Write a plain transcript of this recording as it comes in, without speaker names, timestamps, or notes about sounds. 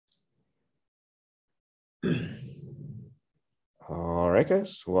All right,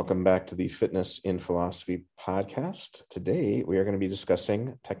 guys, welcome back to the Fitness in Philosophy podcast. Today, we are going to be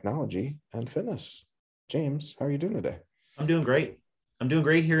discussing technology and fitness. James, how are you doing today? I'm doing great. I'm doing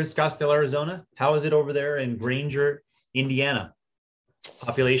great here in Scottsdale, Arizona. How is it over there in Granger, Indiana?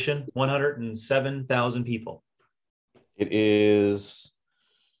 Population 107,000 people. It is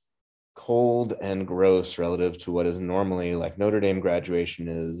cold and gross relative to what is normally like Notre Dame graduation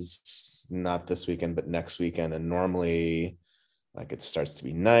is not this weekend, but next weekend. And normally, like it starts to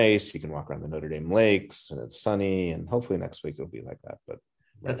be nice. You can walk around the Notre Dame lakes and it's sunny. And hopefully next week it'll be like that. But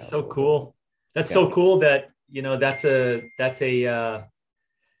right that's so cool. That's so cool that,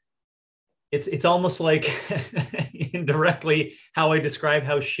 it's almost like indirectly how I describe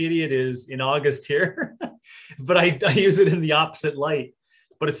how shitty it is in August here, but I use it in the opposite light.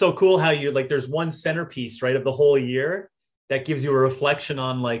 But it's so cool how you like, there's one centerpiece, right, of the whole year that gives you a reflection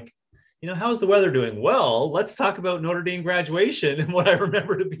on like, how's the weather doing? Well, let's talk about Notre Dame graduation and what I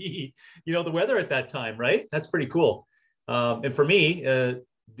remember to be, the weather at that time, right? That's pretty cool. And for me,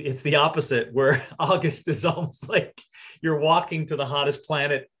 it's the opposite, where August is almost like you're walking to the hottest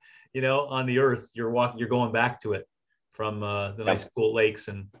planet, on the earth. You're going back to it from the nice cool lakes.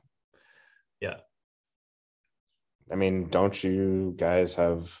 And yeah. I mean, don't you guys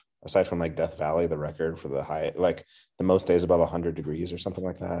have, aside from like Death Valley, the record for the high, like the most days above 100 degrees or something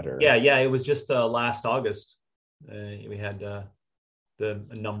like that? Or yeah, it was just last August. We had the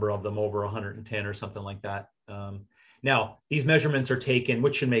number of them over 110 or something like that. Now these measurements are taken,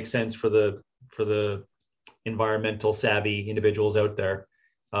 which should make sense for the environmental savvy individuals out there.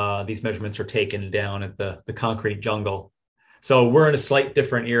 These measurements are taken down at the concrete jungle. So we're in a slight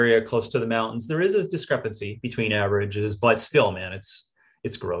different area close to the mountains. There is a discrepancy between averages, but still, man,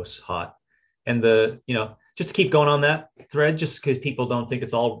 it's gross, hot. And just to keep going on that thread, just because people don't think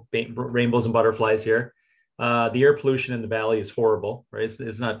it's all rainbows and butterflies here. The air pollution in the valley is horrible, right?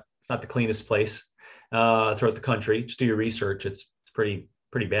 It's not the cleanest place throughout the country. Just do your research. It's pretty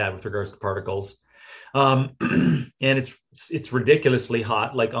bad with regards to particles. And it's ridiculously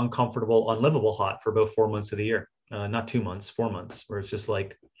hot, like uncomfortable, unlivable hot for about 4 months of the year. Not 2 months, 4 months, where it's just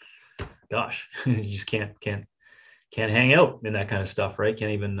like, gosh, you just can't hang out in that kind of stuff, right?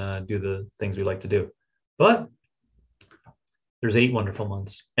 Can't even do the things we like to do. But there's 8 wonderful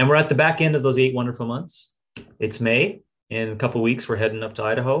months, and we're at the back end of those 8 wonderful months. It's May. In a couple of weeks, we're heading up to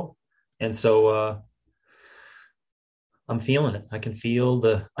Idaho, and so I'm feeling it. I can feel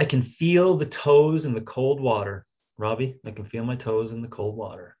the toes in the cold water, Robbie. I can feel my toes in the cold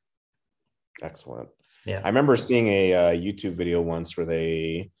water. Excellent. Yeah. I remember seeing a YouTube video once where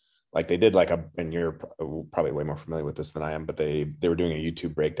they did like and you're probably way more familiar with this than I am, but they were doing a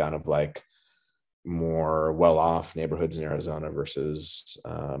YouTube breakdown of like more well-off neighborhoods in Arizona versus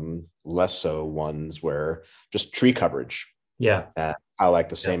less so ones where just tree coverage. Yeah. And how like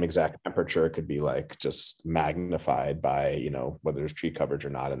the same exact temperature could be like just magnified by, whether there's tree coverage or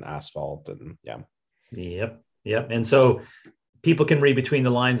not in the asphalt. And yeah. Yep. And so people can read between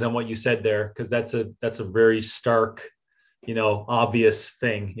the lines on what you said there, because that's a very stark, obvious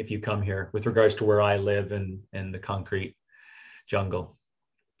thing if you come here with regards to where I live and the concrete jungle.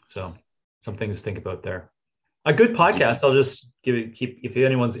 So some things to think about there. A good podcast, I'll just if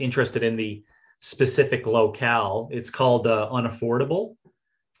anyone's interested in the specific locale, it's called Unaffordable.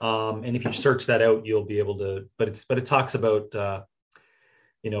 And if you search that out, you'll be able to, but it talks about,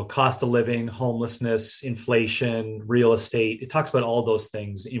 cost of living, homelessness, inflation, real estate. It talks about all those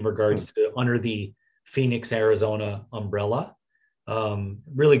things in regards to under the Phoenix, Arizona umbrella.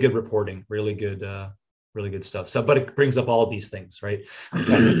 Really good reporting, really good stuff. So, but it brings up all of these things, right?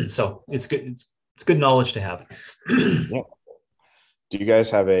 So it's good. It's good knowledge to have. Yeah. Do you guys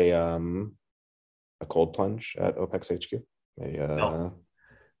have a cold plunge at OPEX HQ? No.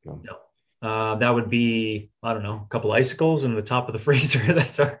 That would be, I don't know, a couple icicles in the top of the freezer.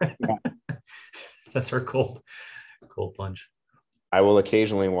 That's our cold plunge. I will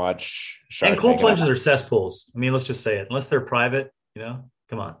occasionally watch Shark Tank. And cold plunges are cesspools. I mean, let's just say it. Unless they're private,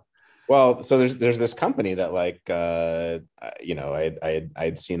 come on. Well, so there's this company that like, I'd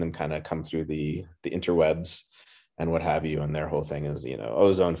seen them kind of come through the interwebs and what have you. And their whole thing is,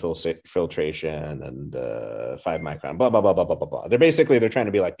 ozone filtration and 5 micron, blah, blah, blah, blah, blah, blah, blah. They're trying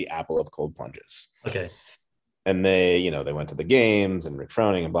to be like the Apple of cold plunges. Okay. And they went to the games and Rick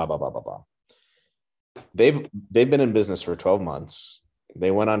Froning and blah, blah, blah, blah, blah. They've been in business for 12 months.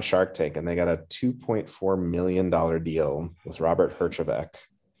 They went on Shark Tank and they got a $2.4 million deal with Robert Herjavec,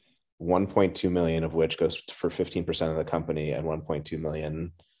 1.2 million of which goes for 15% of the company, and 1.2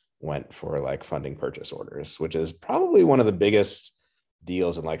 million went for like funding purchase orders, which is probably one of the biggest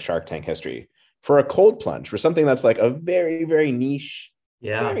deals in like Shark Tank history. for a cold plunge, for something that's like a very, Yeah. very niche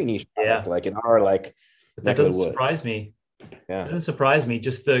Yeah. product, like in our like But that neck of the doesn't woods. surprise me. It Yeah. doesn't surprise me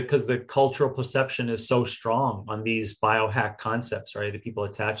just because the cultural perception is so strong on these biohack concepts, right? That people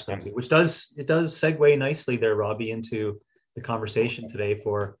attach them Yeah. to, which does segue nicely there, Robbie, into the conversation today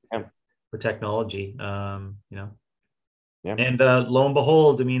Yeah. for technology. Yeah. And lo and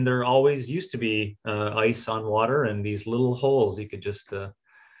behold, I mean, there always used to be ice on water and these little holes you could just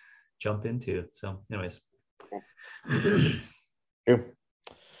jump into. So, anyways. True.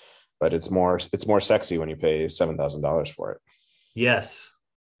 But it's more sexy when you pay $7,000 for it. Yes.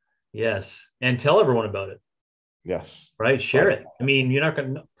 Yes. And tell everyone about it. Yes. Right. Share it. I mean, you're not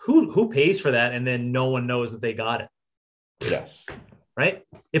going to, who pays for that and then no one knows that they got it. Yes. Right.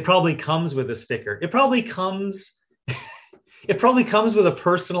 It probably comes with a sticker. It probably comes with a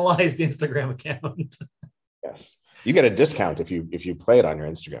personalized Instagram account. Yes. You get a discount if you play it on your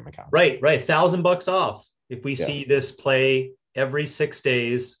Instagram account. Right. $1,000 off if we see Yes. this play every 6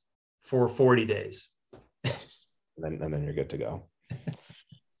 days for 40 days. Yes. And then you're good to go.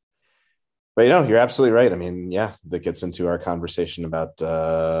 But you're absolutely right. I mean, yeah, that gets into our conversation about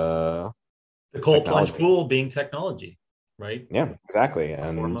the cold plunge pool being technology, right? Yeah, exactly.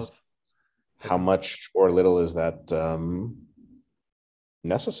 And how much or little is that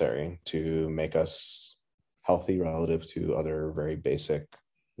necessary to make us healthy relative to other very basic,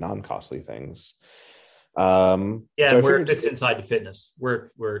 non-costly things? So where it fits inside the fitness, where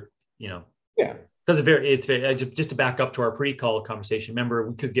yeah, because it's very just to back up to our pre-call conversation. Remember,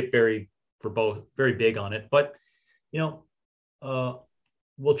 we could get very big on it, but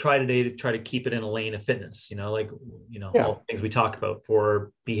we'll try today to keep it in a lane of fitness. All the things we talk about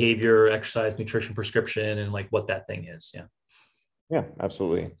for behavior, exercise, nutrition, prescription, and like what that thing is. Yeah,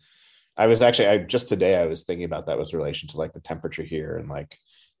 absolutely. I just today I was thinking about that with relation to like the temperature here, and like,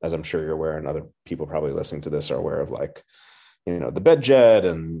 as I'm sure you're aware, and other people probably listening to this are aware of, like, the bed jet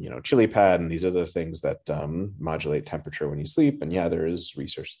and, chili pad and these other things that modulate temperature when you sleep. And yeah, there is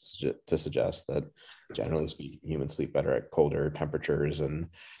research to suggest that generally speaking, humans sleep better at colder temperatures.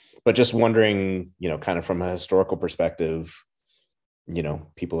 But just wondering, kind of from a historical perspective,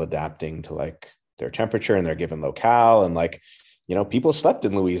 people adapting to like their temperature and their given locale, and like, people slept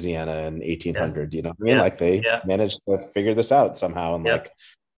in Louisiana in 1800, what I mean? Like they managed to figure this out somehow. And like,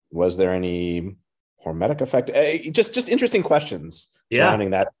 was there any hormetic effect? Just interesting questions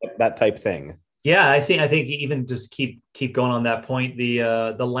surrounding that type thing. Yeah, I think even just keep going on that point.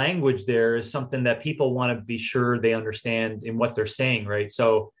 The language there is something that people want to be sure they understand in what they're saying, right?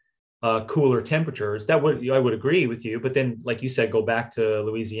 So cooler temperatures, I would agree with you. But then, like you said, go back to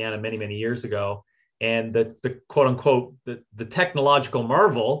Louisiana many years ago, and the quote unquote the technological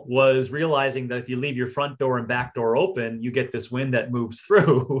marvel was realizing that if you leave your front door and back door open, you get this wind that moves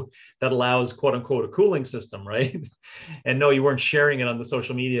through that allows quote unquote a cooling system, right? And no, you weren't sharing it on the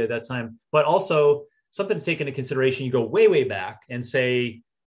social media at that time, but also something to take into consideration. You go way back and say,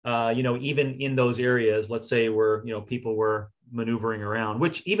 even in those areas, let's say where people were maneuvering around,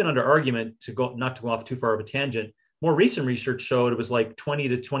 which even under argument, not to go off too far of a tangent, more recent research showed it was like 20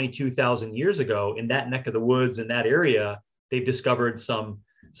 to 22,000 years ago in that neck of the woods, in that area, they've discovered some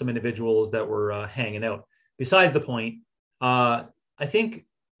individuals that were hanging out. Besides the point, I think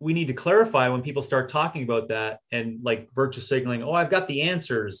we need to clarify when people start talking about that and like virtue signaling, oh, I've got the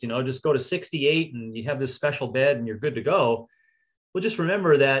answers, just go to 68 and you have this special bed and you're good to go. Well, just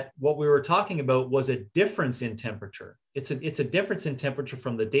remember that what we were talking about was a difference in temperature. It's a difference in temperature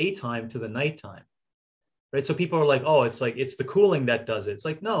from the daytime to the nighttime. Right. So people are like, oh, it's the cooling that does it. It's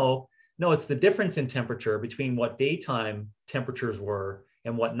like, no, it's the difference in temperature between what daytime temperatures were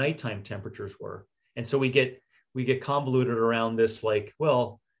and what nighttime temperatures were. And so we get convoluted around this, like,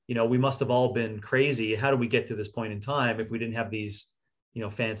 well, we must have all been crazy. How do we get to this point in time if we didn't have these,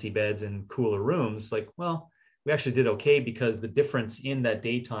 fancy beds and cooler rooms? Like, well, we actually did okay because the difference in that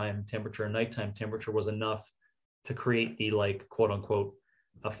daytime temperature and nighttime temperature was enough to create the like quote unquote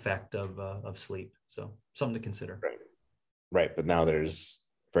effect of sleep. So something to consider. Right. But now there's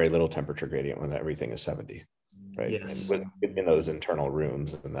very little temperature gradient when everything is 70. Right. Yes. And in those internal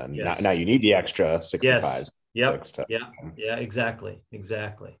rooms. And then now you need the extra 65. Yes. Yep. Yeah, exactly.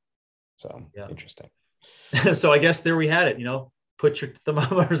 So interesting. So I guess there we had it, put your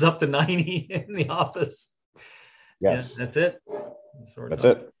thermometers up to 90 in the office. Yes. Yeah, that's it. That's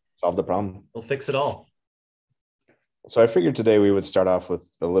it. Solve the problem. We'll fix it all. So I figured today we would start off with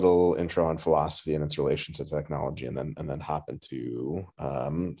a little intro on philosophy and its relation to technology, and then hop into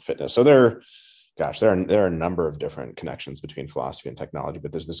fitness. So they're gosh, there are a number of different connections between philosophy and technology,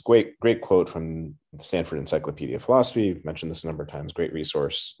 but there's this great quote from the Stanford Encyclopedia of Philosophy. I've mentioned this a number of times, great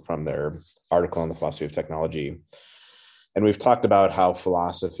resource from their article on the philosophy of technology. And we've talked about how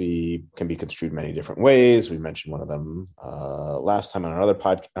philosophy can be construed many different ways. We mentioned one of them last time on our other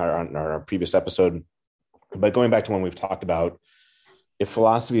podcast, on our previous episode. But going back to when we've talked about, if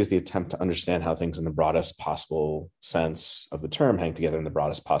philosophy is the attempt to understand how things in the broadest possible sense of the term hang together in the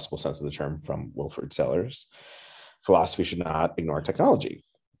broadest possible sense of the term from Wilfrid Sellars, philosophy should not ignore technology,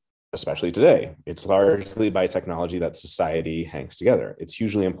 especially today. It's largely by technology that society hangs together. It's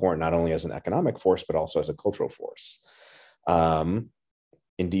hugely important not only as an economic force, but also as a cultural force.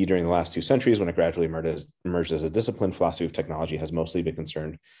 Indeed, during the last 2 centuries, when it gradually emerged as a discipline, philosophy of technology has mostly been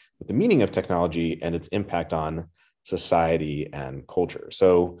concerned with the meaning of technology and its impact on society and culture.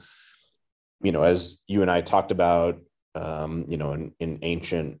 So, as you and I talked about, in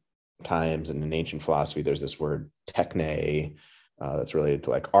ancient times and in ancient philosophy, there's this word techne that's related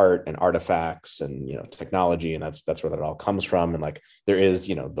to like art and artifacts and technology, and that's where that all comes from. And like there is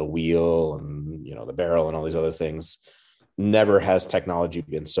the wheel and the barrel and all these other things. Never has technology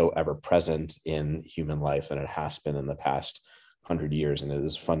been so ever present in human life than it has been in the past 100 years, and it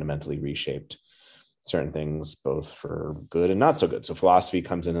has fundamentally reshaped certain things, both for good and not so good. So philosophy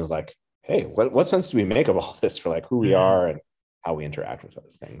comes in as like, hey, what sense do we make of all this for like who we are and how we interact with other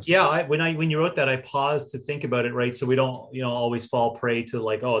things? Yeah, when you wrote that, I paused to think about it, right? So we don't always fall prey to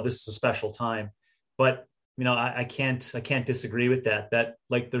like, oh, this is a special time. But I can't disagree with that. That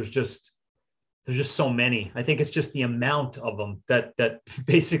like there's just so many. I think it's just the amount of them that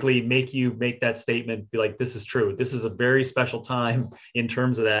basically make you make that statement, be like, this is true. This is a very special time in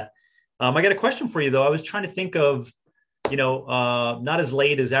terms of that. I got a question for you though. I was trying to think of, not as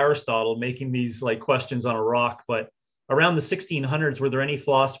late as Aristotle making these like questions on a rock, but around the 1600s, were there any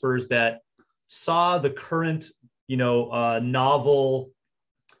philosophers that saw the current, novel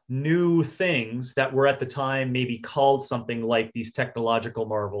new things that were at the time maybe called something like these technological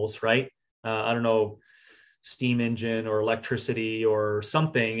marvels, right? I don't know, steam engine or electricity or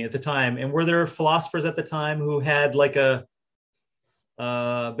something at the time. And were there philosophers at the time who had like a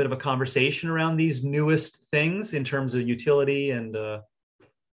bit of a conversation around these newest things in terms of utility and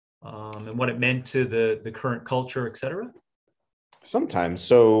what it meant to the current culture, et cetera? Sometimes.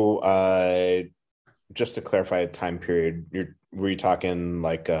 So just to clarify a time period, were you talking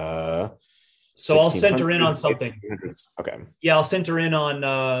like so I'll center in on something. Okay. Yeah, I'll center in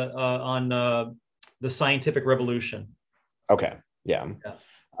on the scientific revolution. Okay. Yeah.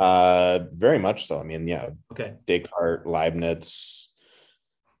 Very much so. I mean, yeah. Okay. Descartes, Leibniz,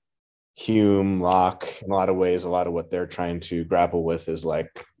 Hume, Locke, in a lot of ways, a lot of what they're trying to grapple with is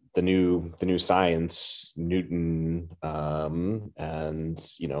like the new science, Newton, and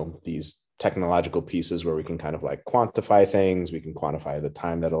these technological pieces where we can kind of like quantify things. We can quantify the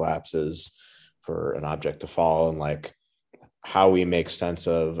time that elapses for an object to fall, and like how we make sense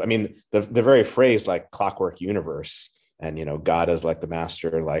of, I mean, the very phrase like clockwork universe and God is like the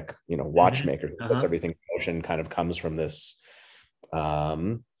master, like watchmaker who sets everything in motion, kind of comes from this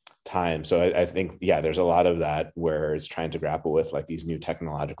time. So I think, yeah, there's a lot of that where it's trying to grapple with like these new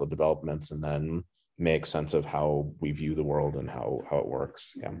technological developments and then make sense of how we view the world and how it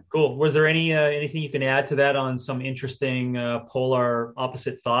works. Yeah. Cool. Was there anything you can add to that on some interesting polar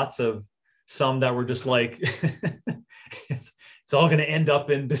opposite thoughts of some that were just like it's all going to end up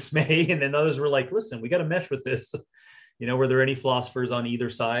in dismay, and then others were like, listen, we got to mesh with this? Were there any philosophers on either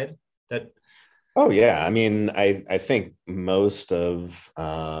side that? Oh yeah, I mean, I think most of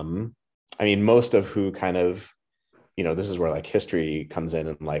who kind of, this is where like history comes in,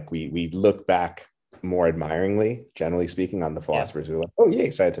 and like we look back more admiringly, generally speaking, on the philosophers who are like, oh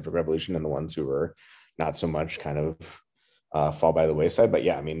yay, scientific revolution, and the ones who were not so much kind of fall by the wayside. But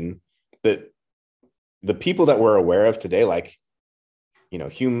yeah, I mean, the people that we're aware of today, like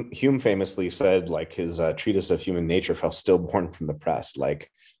Hume famously said, like his treatise of human nature fell stillborn from the press.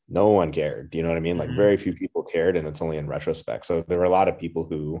 Like no one cared. Do you know what I mean? Like very few people cared, and it's only in retrospect. So there were a lot of people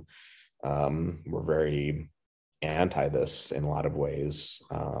who were very anti this in a lot of ways.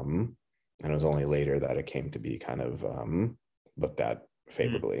 And it was only later that it came to be kind of looked at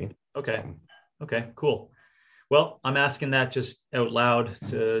favorably. Okay. So. Okay, cool. Well, I'm asking that just out loud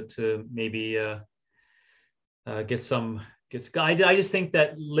to maybe get some. I just think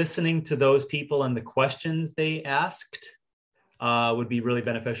that listening to those people and the questions they asked would be really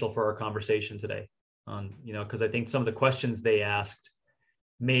beneficial for our conversation today. Because I think some of the questions they asked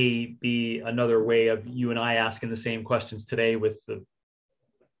may be another way of you and I asking the same questions today with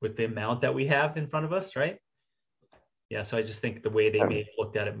the amount that we have in front of us, right? Yeah. So I just think the way they may have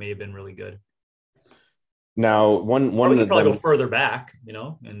looked at it may have been really good. Now, Or we one could of probably go them, further back,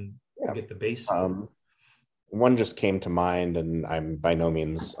 and yeah, get the base. um, one just came to mind, and I'm by no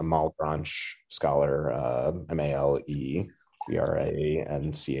means a Malebranche scholar, Malebranche,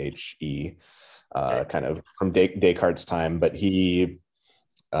 Okay. kind of from Descartes' time. But he,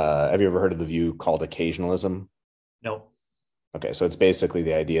 have you ever heard of the view called occasionalism? No. Okay, so it's basically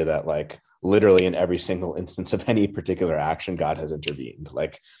the idea that like literally in every single instance of any particular action, God has intervened.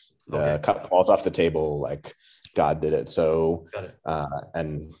 Like Okay. the cup falls off the table, like God did it. So, Got it.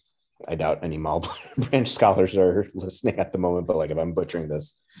 and I doubt any Mal branch scholars are listening at the moment, but like if I'm butchering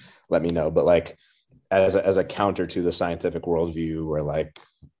this, let me know. But like as a counter to the scientific worldview, where like,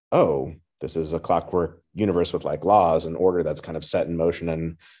 oh, this is a clockwork universe with like laws and order that's kind of set in motion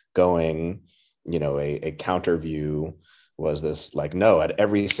and going, a counter view was this like, no, at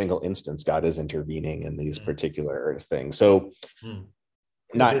every single instance, God is intervening in these Mm. particular things. So Mm.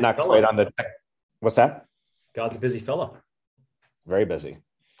 He's a not busy not quite fella. on the what's that? God's a busy fella. Very busy.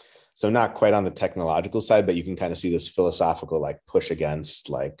 So not quite on the technological side, but you can kind of see this philosophical like push against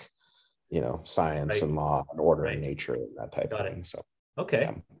like, science Right. and law and order and Right. nature and that type Got it. thing. So yeah.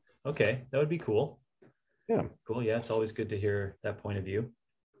 Okay. Okay. That would be cool. Yeah. Cool. Yeah. It's always good to hear that point of view.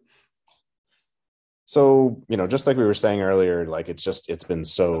 So, just like we were saying earlier, like it's been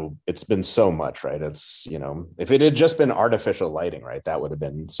so much, right? It's, if it had just been artificial lighting, right, that would have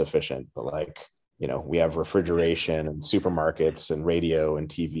been sufficient. But like, we have refrigeration and supermarkets and radio and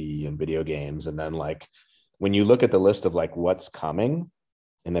TV and video games. And then like when you look at the list of like what's coming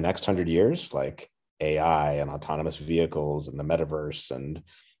in the next 100 years, like AI and autonomous vehicles and the metaverse and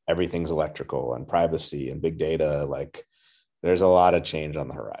everything's electrical and privacy and big data, like there's a lot of change on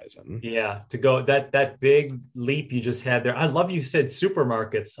the horizon. Yeah. To go that big leap you just had there. I love you said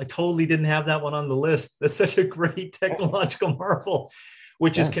supermarkets. I totally didn't have that one on the list. That's such a great technological marvel,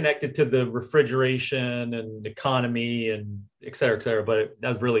 which is Yeah. connected to the refrigeration and economy and et cetera, et cetera. But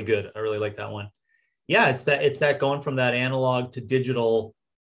that was really good. I really like that one. Yeah, it's that going from that analog to digital.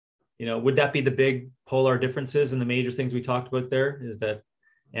 Would that be the big polar differences and the major things we talked about there? Is that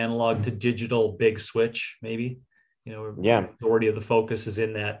analog to digital big switch, maybe? Yeah. Majority of the focus is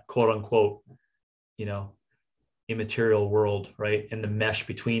in that quote unquote, you know, immaterial world, right? And the mesh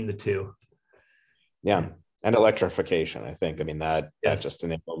between the two. Yeah. And electrification, I think. I mean, that Yes. just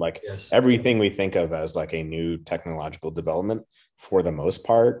enabled like Yes. everything we think of as like a new technological development for the most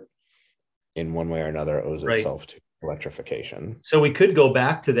part, in one way or another, owes Right. itself to electrification. So we could go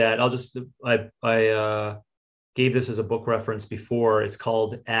back to that. I gave this as a book reference before. It's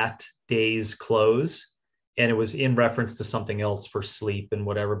called At Day's Close, and it was in reference to something else for sleep and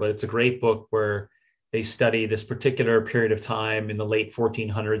whatever. But it's a great book where they study this particular period of time in the late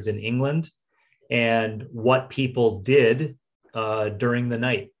 1400s in England and what people did during the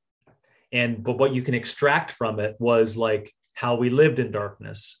night. But what you can extract from it was like how we lived in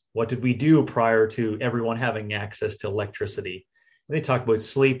darkness. What did we do prior to everyone having access to electricity? And they talk about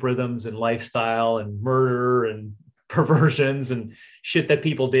sleep rhythms and lifestyle and murder and perversions and shit that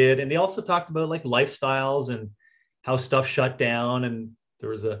people did. And they also talked about like lifestyles and how stuff shut down and there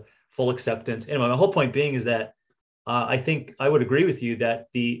was a full acceptance. Anyway, my whole point being is that I think I would agree with you that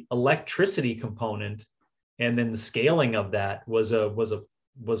the electricity component and then the scaling of that was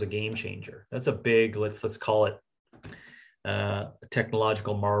a game changer. That's a big let's call it a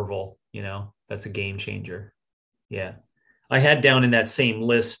technological marvel. That's a game changer. Yeah, I had down in that same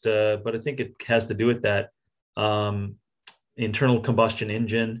list, but I think it has to do with that um, internal combustion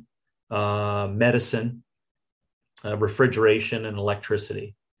engine, medicine, refrigeration, and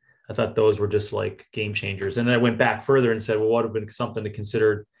electricity. I thought those were just like game changers. And then I went back further and said, well, what would have been something to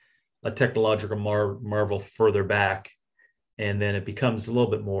consider a technological marvel further back? And then it becomes a little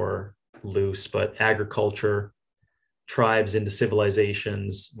bit more loose, but agriculture, tribes into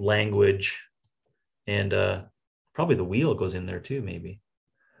civilizations, language, and probably the wheel goes in there too, maybe.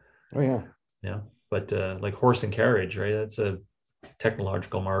 Oh yeah. Yeah. But like horse and carriage, right? That's a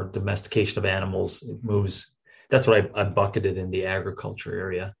technological domestication of animals. It moves. That's what I bucketed in the agriculture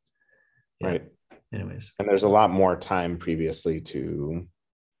area. Yeah. Right. Anyways. And there's a lot more time previously to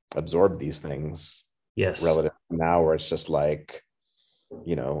absorb these things Yes. relative to now, where it's just like,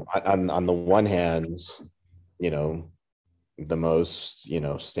 on the one hand, you know, the most,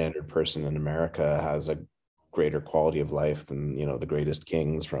 standard person in America has a greater quality of life than, the greatest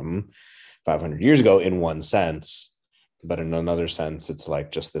kings from 500 years ago in one sense. But in another sense, it's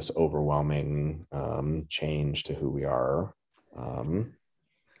like just this overwhelming change to who we are,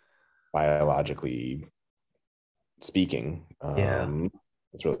 biologically speaking. Yeah.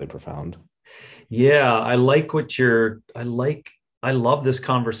 It's really profound. Yeah. I like I love this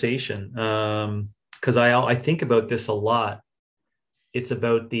conversation. because I think about this a lot. It's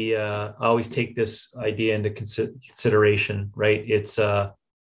about the I always take this idea into consideration, right? It's how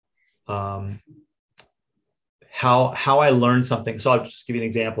I learn something. So I'll just give you an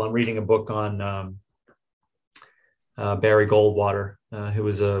example. I'm reading a book on Barry Goldwater, who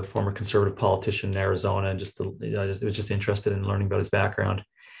was a former conservative politician in Arizona, and was just interested in learning about his background.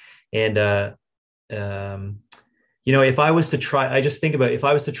 And if I was to try, I just think about if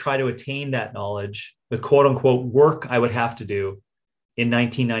I was to try to attain that knowledge, the quote unquote work I would have to do in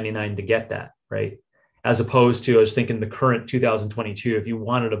 1999 to get that, right? As opposed to, I was thinking the current 2022, if you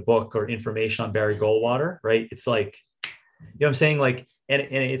wanted a book or information on Barry Goldwater, right? It's like, what I'm saying? Like, and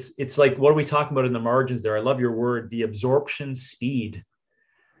it's like, what are we talking about in the margins there? I love your word, the absorption speed,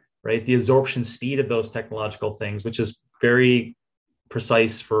 right? The absorption speed of those technological things, which is very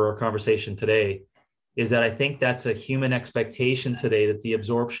precise for our conversation today, is that I think that's a human expectation today, that the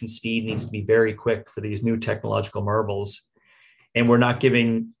absorption speed needs to be very quick for these new technological marvels. And we're not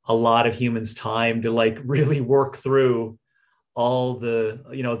giving a lot of humans time to like really work through all the,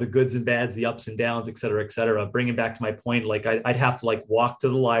 the goods and bads, the ups and downs, et cetera, et cetera. Bringing back to my point, like I'd have to like walk to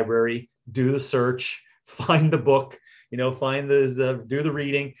the library, do the search, find the book, find do the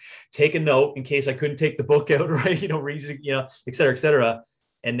reading, take a note in case I couldn't take the book out, right? Read it, et cetera, et cetera.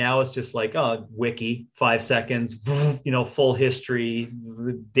 And now it's just like, wiki, 5 seconds, full history,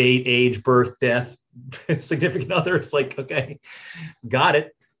 date, age, birth, death, significant other. It's like, okay, got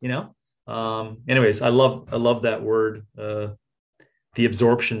it. Anyways, I love that word, the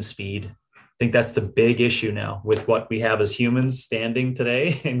absorption speed. I think that's the big issue now with what we have as humans standing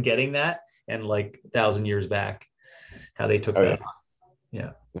today and getting that, and like 1,000 years back, how they took that.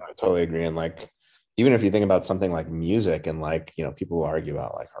 Yeah. No, I totally agree. And like, even if you think about something like music, and like, people will argue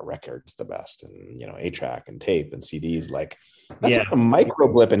about like, are records the best, and 8-track and tape and CDs, like that's a micro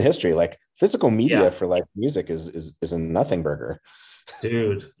blip in history. Like physical media for like music is a nothing burger.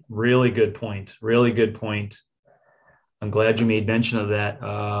 Dude, really good point. Really good point. I'm glad you made mention of that.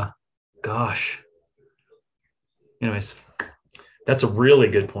 Gosh. Anyways, that's a really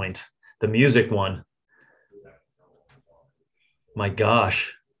good point. The music one. My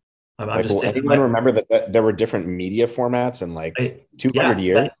gosh. Will anyone remember that there were different media formats in like 200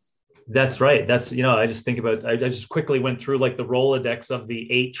 years? That's right. That's, I just think about, I just quickly went through like the Rolodex of the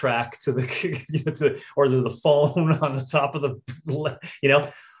 8-track to the, or the phone on the top of the,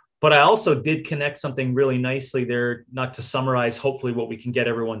 but I also did connect something really nicely there, not to summarize, hopefully what we can get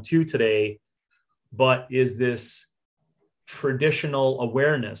everyone to today, but is this traditional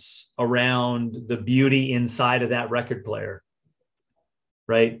awareness around the beauty inside of that record player.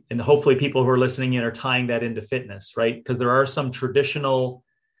 Right. And hopefully people who are listening in are tying that into fitness, right? Because there are some traditional,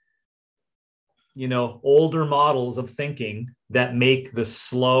 older models of thinking that make the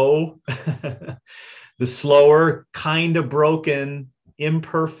slow, the slower, kind of broken,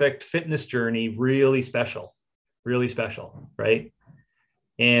 imperfect fitness journey really special, right?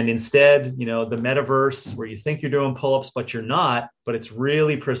 And instead, the metaverse where you think you're doing pull-ups, but you're not, but it's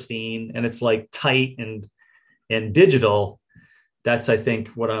really pristine and it's like tight and digital. That's, I think,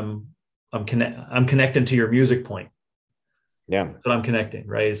 what I'm connecting to your music point. Yeah. That's what I'm connecting,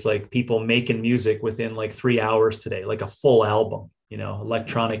 right? It's like people making music within like 3 hours today, like a full album,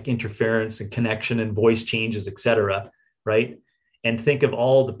 electronic interference and connection and voice changes, et cetera. Right. And think of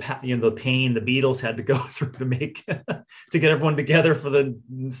all the pain the Beatles had to go through to make, to get everyone together for the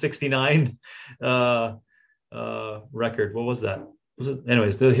 69 record. What was that?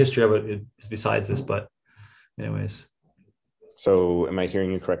 Anyways, the history of it is besides this, but anyways. So am I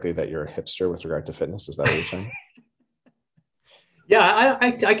hearing you correctly that you're a hipster with regard to fitness? Is that what you're saying? Yeah,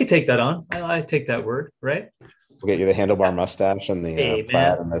 I could take that on. I take that word, right? We'll get you the handlebar mustache and the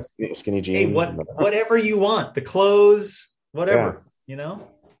plaid and the skinny jeans. Hey, whatever you want, the clothes, whatever,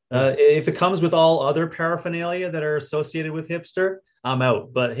 if it comes with all other paraphernalia that are associated with hipster, I'm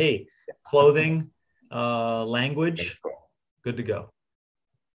out. But hey, clothing, language, good to go.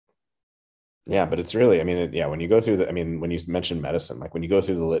 Yeah, but it's really, when you go through when you mentioned medicine, like when you go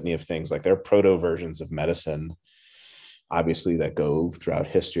through the litany of things, like there are proto versions of medicine, obviously, that go throughout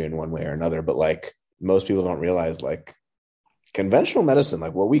history in one way or another. But like most people don't realize, like conventional medicine,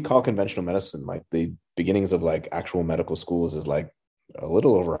 like what we call conventional medicine, like the beginnings of like actual medical schools is like a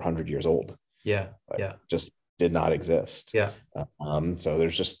little over 100 years old. Yeah. Just did not exist. Yeah. So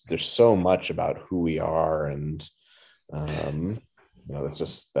there's so much about who we are, and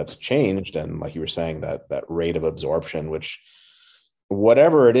that's changed. And like you were saying, that rate of absorption, which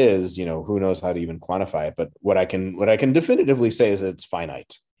whatever it is, who knows how to even quantify it, but what I can definitively say is it's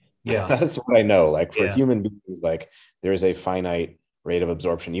finite. Yeah. That's what I know. Like for human beings, like there is a finite rate of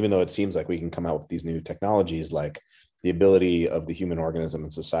absorption, even though it seems like we can come out with these new technologies, like the ability of the human organism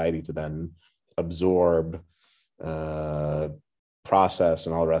and society to then absorb, process,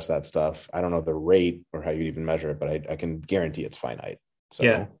 and all the rest of that stuff. I don't know the rate or how you even measure it, but I can guarantee it's finite.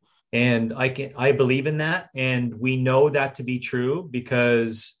 Yeah. So, And I believe in that. And we know that to be true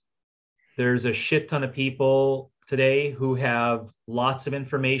because there's a shit ton of people today who have lots of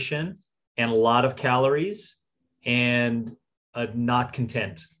information and a lot of calories and not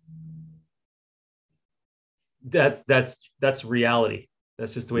content. That's reality.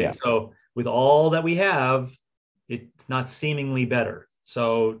 That's just the way. yeah. So with all that we have, it's not seemingly better.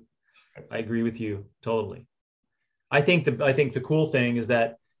 So I agree with you totally. I think the cool thing is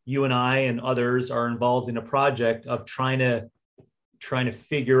that you and I and others are involved in a project of trying to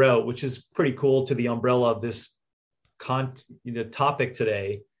figure out, which is pretty cool to the umbrella of this topic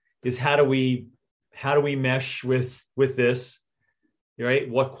today, is how do we mesh with this, right?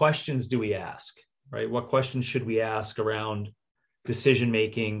 What questions do we ask, right? What questions should we ask around decision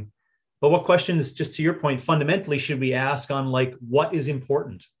making? But what questions, just to your point, fundamentally should we ask on like what is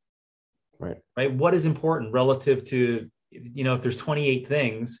important, right? What is important relative to, if there's 28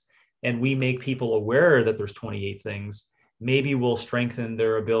 things and we make people aware that there's 28 things, maybe we'll strengthen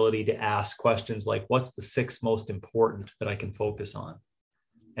their ability to ask questions like, what's the 6 most important that I can focus on?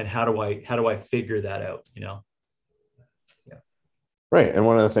 And how do I figure that out? Yeah. Right. And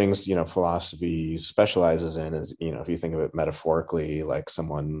one of the things, philosophy specializes in is, if you think of it metaphorically, like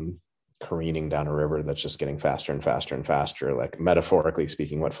someone careening down a river that's just getting faster and faster and faster, like metaphorically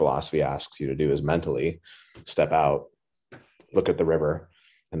speaking, what philosophy asks you to do is mentally step out, look at the river,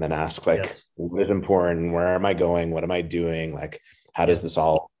 and then ask like, Yes. what is important? Where am I going? What am I doing? Like, how does this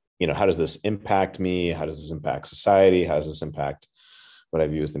all, how does this impact me? How does this impact society? How does this impact what I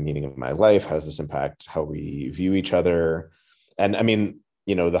view as the meaning of my life? How does this impact how we view each other? And I mean,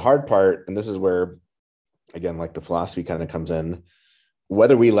 the hard part, and this is where, again, like the philosophy kind of comes in,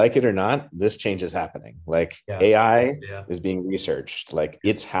 whether we like it or not, this change is happening. Like AI is being researched, like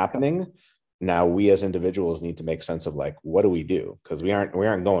it's happening. Now we as individuals need to make sense of like, what do we do? Because we aren't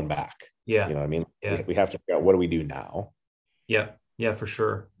going back. Yeah. You know what I mean? Yeah. We have to figure out, what do we do now? Yeah. Yeah, for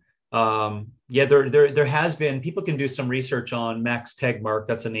sure. There has been, people can do some research on Max Tegmark.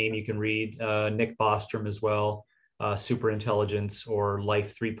 That's a name you can read. Nick Bostrom as well. Super Intelligence or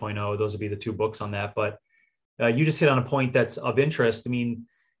Life 3.0. Those would be the 2 books on that. But you just hit on a point that's of interest. I mean,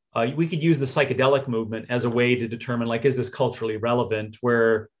 we could use the psychedelic movement as a way to determine, like, is this culturally relevant?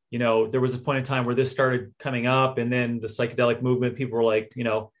 Where, there was a point in time where this started coming up, and then the psychedelic movement, people were like,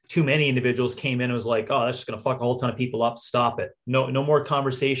 too many individuals came in and was like, oh, that's just going to fuck a whole ton of people up. Stop it. No more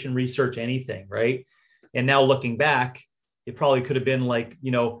conversation, research, anything. Right. And now looking back, it probably could have been like,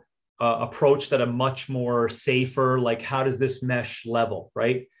 approached at a much more safer, like, how does this mesh level?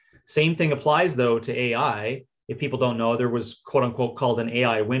 Right. Same thing applies though to AI. If people don't know, there was quote unquote called an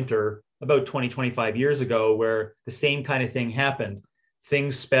AI winter about 25 years ago, where the same kind of thing happened.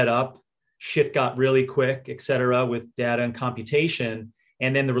 Things sped up, shit got really quick, et cetera, with data and computation.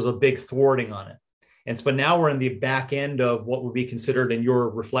 And then there was a big thwarting on it. And so now we're in the back end of what would be considered, and you're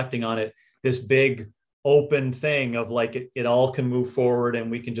reflecting on it, this big open thing of like, it all can move forward and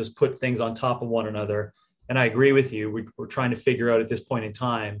we can just put things on top of one another. And I agree with you. We're trying to figure out at this point in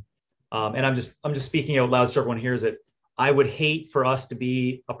time. And I'm just speaking out loud so everyone hears it. I would hate for us to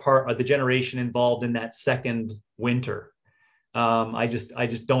be a part of the generation involved in that second winter. I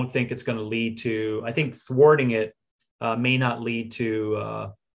just don't think it's going to lead to, I think thwarting it may not lead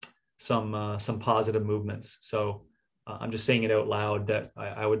to some positive movements. So I'm just saying it out loud that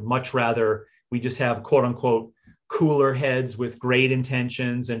I would much rather we just have quote unquote cooler heads with great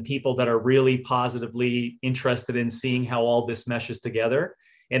intentions and people that are really positively interested in seeing how all this meshes together,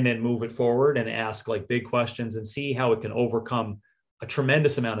 and then move it forward and ask like big questions and see how it can overcome a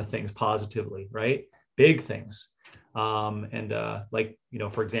tremendous amount of things positively, right? Big things. Like,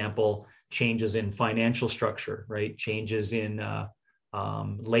 for example, changes in financial structure, right? Changes in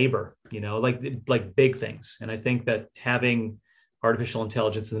labor, like big things. And I think that having artificial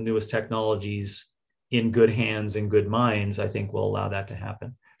intelligence and the newest technologies in good hands and good minds, I think will allow that to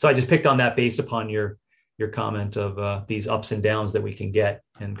happen. So I just picked on that based upon your comment of these ups and downs that we can get.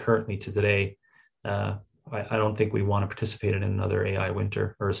 And currently to today, I don't think we want to participate in another AI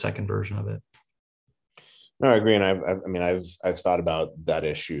winter or a second version of it. No, I agree, and I've thought about that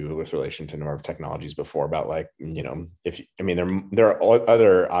issue with relation to number of technologies before. About like, there are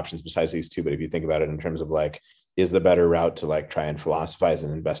other options besides these 2, but if you think about it in terms of like, is the better route to like try and philosophize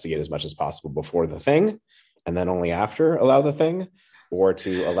and investigate as much as possible before the thing, and then only after allow the thing, or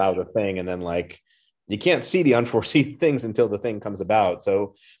to allow the thing and then like you can't see the unforeseen things until the thing comes about.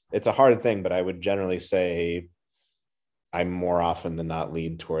 So it's a hard thing, but I would generally say I more often than not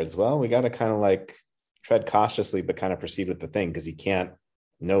lead towards, well, we got to kind of like tread cautiously, but kind of proceed with the thing, because you can't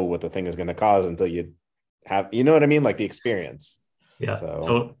know what the thing is going to cause until you have, you know what I mean? Like the experience. Yeah,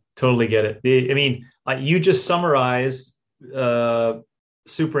 So totally get it. I mean, you just summarized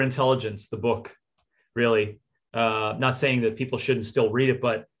Super Intelligence, the book, really. Not saying that people shouldn't still read it,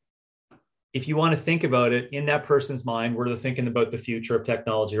 but if you want to think about it in that person's mind, where they're thinking about the future of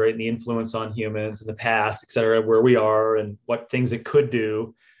technology, right? And the influence on humans in the past, et cetera, where we are and what things it could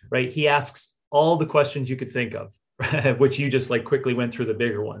do, right? He asks all the questions you could think of, which you just like quickly went through the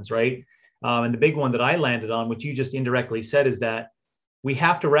bigger ones, right? And the big one that I landed on, which you just indirectly said, is that we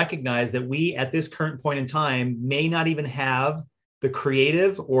have to recognize that we, at this current point in time, may not even have the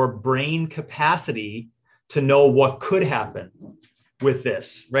creative or brain capacity to know what could happen with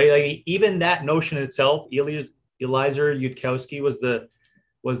this, right? Like even that notion itself, Eliezer Yudkowsky was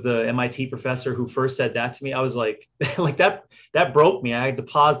the MIT professor who first said that to me. I was like, like that broke me. I had to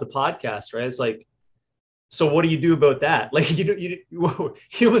pause the podcast, right? It's like, so what do you do about that? Like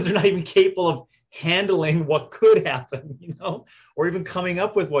humans are not even capable of handling what could happen, or even coming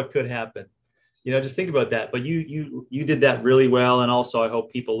up with what could happen. Just think about that. But you did that really well. And also I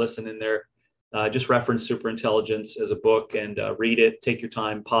hope people listen in there. Just reference Super Intelligence as a book and read it, take your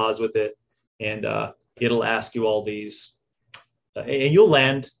time, pause with it, and it'll ask you all these, and you'll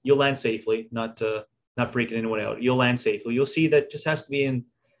land safely, not freaking anyone out. You'll land safely. You'll see that just has to be in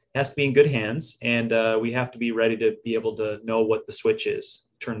good hands, and we have to be ready to be able to know what the switch is,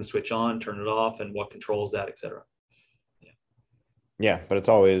 turn the switch on, turn it off, and what controls that, etc. Yeah, but it's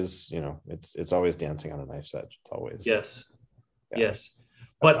always, it's always dancing on a knife's edge. It's always yes. Yeah. Yes.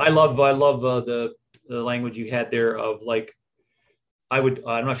 But I love the language you had there of like, I'm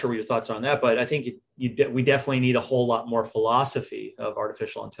not sure what your thoughts are on that, but I think we definitely need a whole lot more philosophy of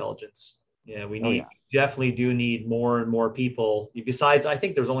artificial intelligence. Yeah, definitely do need more and more people. Besides, I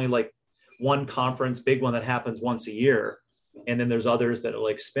think there's only like one conference, big one that happens once a year. And then there's others that are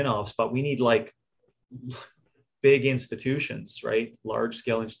like spin-offs, but we need like big institutions, right? Large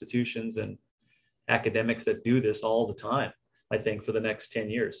scale institutions and academics that do this all the time. I think for the next 10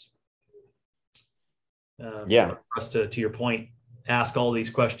 years. For us to your point, ask all these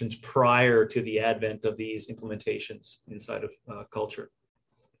questions prior to the advent of these implementations inside of culture.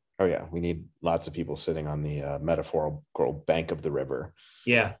 Oh yeah, we need lots of people sitting on the metaphorical bank of the river.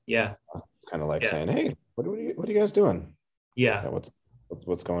 Yeah. Kind of like saying, "Hey, what are you guys doing? Yeah.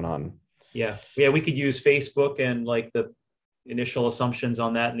 What's going on?" Yeah. We could use Facebook and like the initial assumptions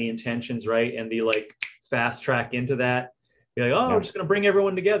on that and the intentions, right? And the like fast track into that. Be like, we're just going to bring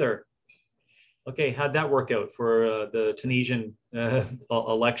everyone together. Okay, how'd that work out for the Tunisian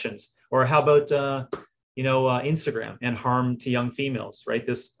elections? Or how about Instagram and harm to young females, right?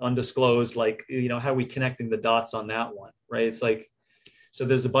 This undisclosed, like, how are we connecting the dots on that one, right? It's like, so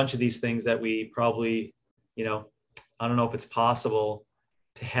there's a bunch of these things that we probably, I don't know if it's possible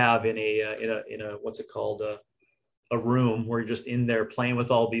to have in a what's it called, a room where you're just in there playing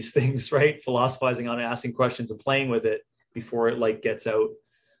with all these things, right? Philosophizing on it, asking questions and playing with it before it like gets out.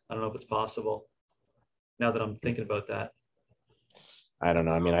 I don't know if it's possible now that I'm thinking about that. I don't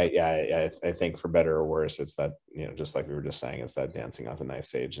know. I mean, I think for better or worse, it's that, just like we were just saying, it's that dancing on the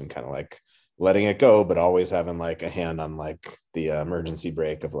knife's edge and kind of like letting it go, but always having like a hand on like the emergency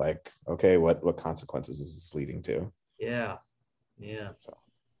brake of like, okay, what consequences is this leading to? Yeah.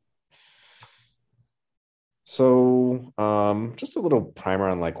 So just a little primer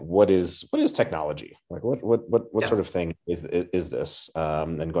on like what is technology, like what sort of thing is this,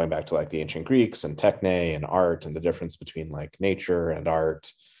 and going back to like the ancient Greeks and techne and art and the difference between like nature and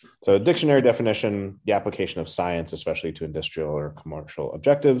art. So dictionary definition: the application of science, especially to industrial or commercial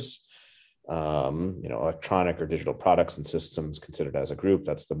objectives. Electronic or digital products and systems considered as a group.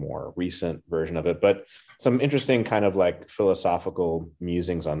 That's the more recent version of it, but some interesting kind of like philosophical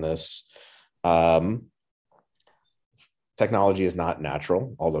musings on this. Technology is not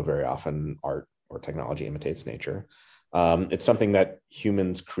natural, although very often art or technology imitates nature. It's something that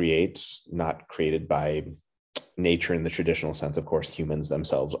humans create, not created by nature in the traditional sense. Of course, humans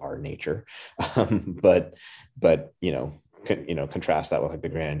themselves are nature, but contrast that with like the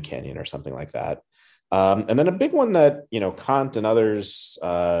Grand Canyon or something like that. And then a big one that Kant and others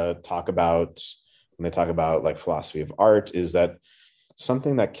talk about when they talk about like philosophy of art is that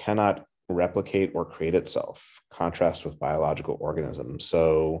something that cannot replicate or create itself, contrast with biological organisms.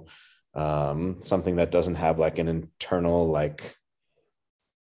 So something that doesn't have like an internal like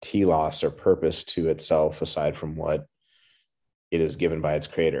telos or purpose to itself aside from what it is given by its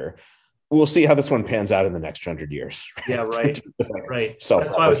creator. we'll see how this one pans out in the next 100 years. Yeah, right. Right. That's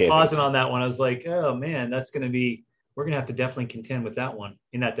why I was pausing on that one. I was like, oh man, we're going to have to definitely contend with that one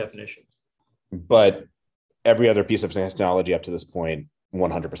in that definition. But every other piece of technology up to this point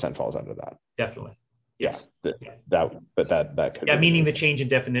 100% falls under that. Definitely. Yes. Yeah. That could. Yeah, meaning the change in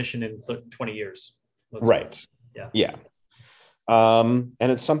definition in 20 years. Right. Say. Yeah. Yeah. And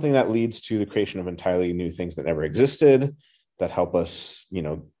it's something that leads to the creation of entirely new things that never existed that help us,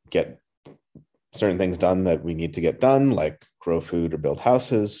 get certain things done that we need to get done, like grow food or build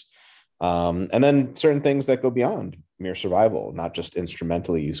houses. And then certain things that go beyond mere survival, not just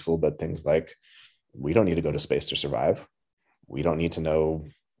instrumentally useful, but things like we don't need to go to space to survive. We don't need to know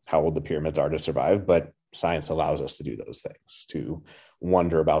how old the pyramids are to survive, but science allows us to do those things, to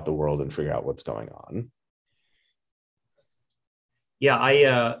wonder about the world and figure out what's going on. Yeah,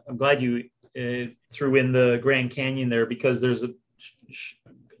 I'm glad you threw in the Grand Canyon there, because there's a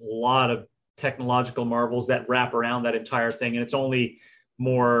lot of technological marvels that wrap around that entire thing. And it's only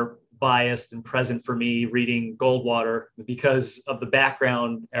more biased and present for me reading Goldwater because of the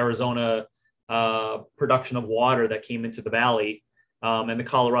background Arizona production of water that came into the valley, and the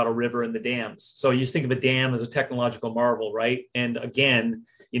Colorado River and the dams. So you just think of a dam as a technological marvel, right? And again,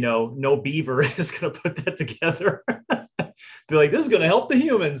 no beaver is going to put that together. Be like, this is going to help the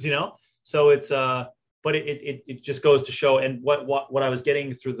humans, So it's, but it just goes to show. And what I was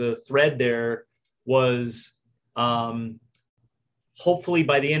getting through the thread there was, hopefully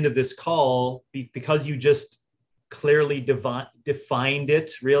by the end of this call, because you just clearly defined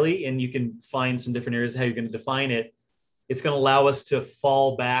it really, and you can find some different areas how you're going to define it, it's going to allow us to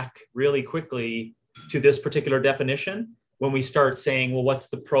fall back really quickly to this particular definition when we start saying, well, what's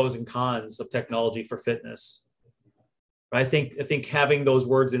the pros and cons of technology for fitness? I think having those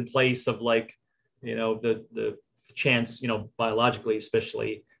words in place of like, the chance, biologically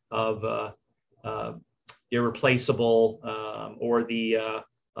especially, of irreplaceable, or the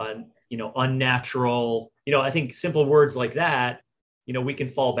unnatural, I think simple words like that, we can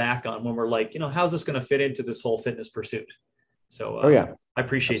fall back on when we're like, how's this going to fit into this whole fitness pursuit? So I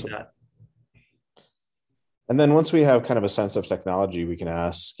appreciate Absolutely. That. And then once we have kind of a sense of technology, we can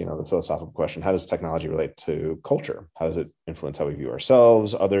ask, the philosophical question: how does technology relate to culture? How does it influence how we view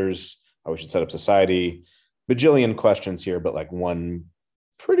ourselves, others, how we should set up society? Bajillion questions here, but like one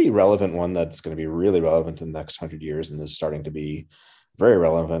pretty relevant one that's going to be really relevant in the next 100 years and is starting to be very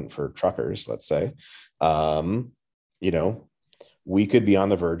relevant for truckers, let's say. We could be on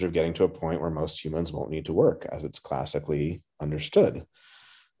the verge of getting to a point where most humans won't need to work as it's classically understood.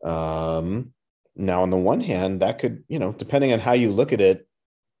 Now, on the one hand, that could, depending on how you look at it,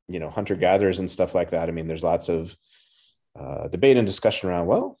 hunter-gatherers and stuff like that. I mean, there's lots of debate and discussion around,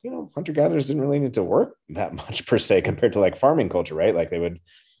 well, hunter-gatherers didn't really need to work that much per se compared to like farming culture, right? Like they would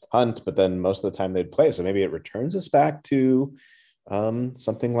hunt, but then most of the time they'd play. So maybe it returns us back to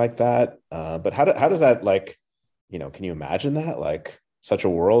something like that. But how does that, like, can you imagine that? Like such a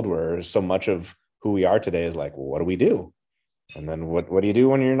world where so much of who we are today is like, well, what do we do? And then what do you do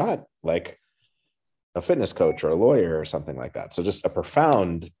when you're not like a fitness coach or a lawyer or something like that? So just a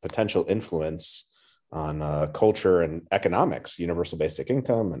profound potential influence on culture and economics, universal basic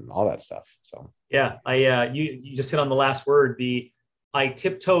income and all that stuff. So yeah, you just hit on the last word. I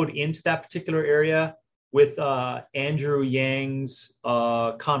tiptoed into that particular area with Andrew Yang's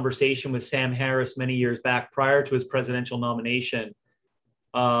conversation with Sam Harris many years back prior to his presidential nomination,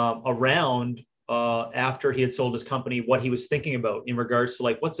 around after he had sold his company, what he was thinking about in regards to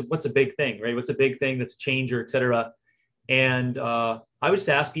like, what's a big thing, right? What's a big thing that's a changer, et cetera. And I would just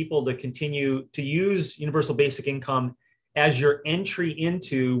ask people to continue to use universal basic income as your entry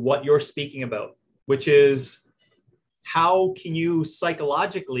into what you're speaking about, which is how can you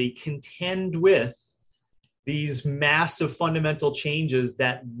psychologically contend with these massive fundamental changes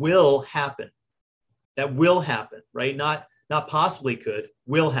that will happen, right? Not possibly could,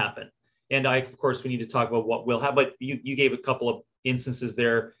 will happen. And of course, we need to talk about what will happen, but you gave a couple of instances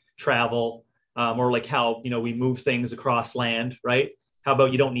there, travel, or like how, we move things across land, right? How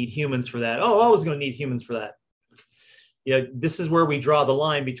about you don't need humans for that? Oh, I was going to need humans for that. This is where we draw the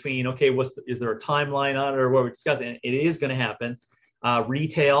line between, okay, is there a timeline on it or what we're discussing? And it is going to happen.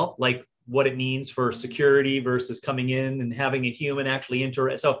 Retail, like what it means for security versus coming in and having a human actually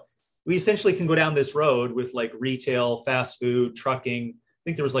enter. So we essentially can go down this road with like retail, fast food, trucking. I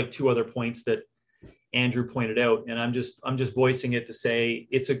think there was like two other points that Andrew pointed out, and I'm just voicing it to say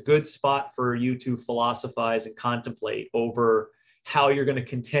it's a good spot for you to philosophize and contemplate over how you're going to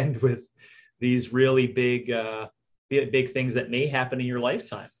contend with these really big things that may happen in your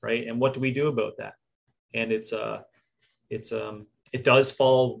lifetime, right? And what do we do about that? And it's it does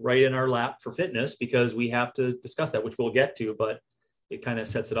fall right in our lap for fitness because we have to discuss that, which we'll get to, but it kind of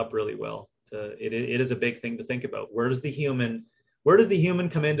sets it up really well. It is a big thing to think about. Where does the human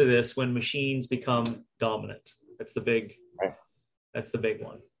come into this when machines become dominant? That's the big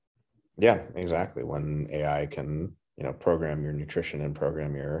one. Yeah, exactly. When AI can, program your nutrition and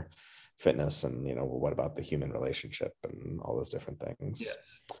program your fitness, and what about the human relationship and all those different things.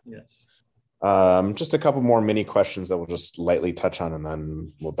 Yes. Just a couple more mini questions that we'll just lightly touch on, and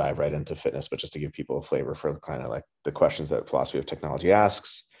then we'll dive right into fitness, but just to give people a flavor for kind of like the questions that Philosophy of Technology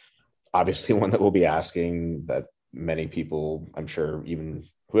asks. Obviously, one that we'll be asking that many people, I'm sure, even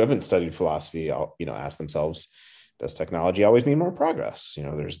who haven't studied philosophy, ask themselves, does technology always mean more progress?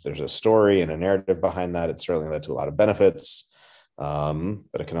 There's a story and a narrative behind that. It certainly led to a lot of benefits,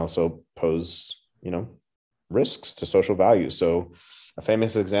 but it can also pose, risks to social values. So a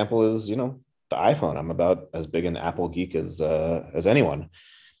famous example is, the iPhone. I'm about as big an Apple geek as anyone.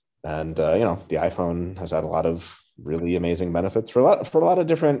 And, the iPhone has had a lot of really amazing benefits for a lot of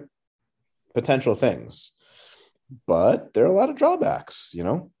different potential things, but there are a lot of drawbacks.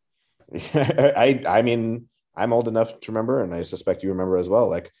 I mean, I'm old enough to remember, and I suspect you remember as well,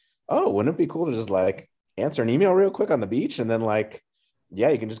 like, oh, wouldn't it be cool to just like answer an email real quick on the beach, and then like, yeah,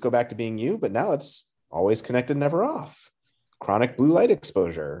 you can just go back to being you, but now it's always connected, never off. Chronic blue light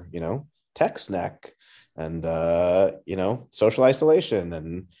exposure, tech snack, and social isolation,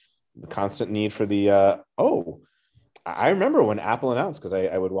 and the constant need for the I remember when Apple announced, because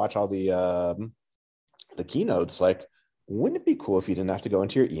I would watch all the keynotes, like, wouldn't it be cool if you didn't have to go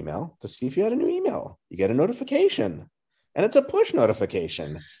into your email to see if you had a new email? You get a notification, and it's a push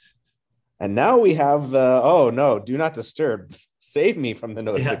notification. And now we have do not disturb. Save me from the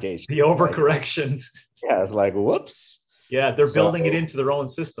notification. Yeah, the overcorrection. It's like, whoops. Yeah, they're building it into their own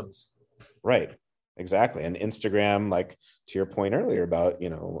systems. Right, exactly. And Instagram, like to your point earlier about,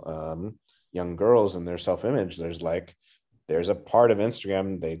 young girls and their self-image, there's a part of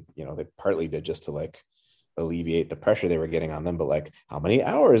Instagram they partly did just to like alleviate the pressure they were getting on them, but like, how many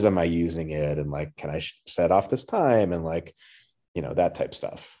hours am I using it, and like, can I set off this time, and like, that type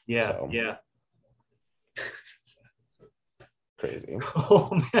stuff. Yeah. Crazy.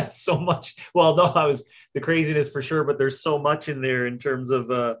 Oh man, so much. Well, no, I was the craziness for sure, but there's so much in there in terms of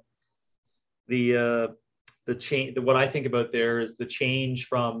the change. What I think about there is the change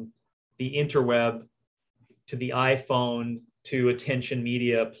from the interweb to the iPhone to attention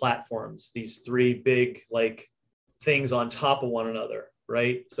media platforms. These three big like things on top of one another,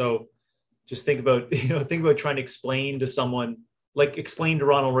 right? So just think about trying to explain to someone, like explain to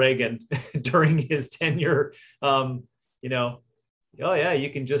Ronald Reagan during his tenure, oh yeah, you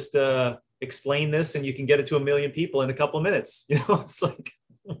can just explain this and you can get it to 1 million people in a couple of minutes. It's like,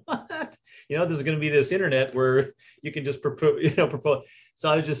 what? There's going to be this internet where you can just propose. So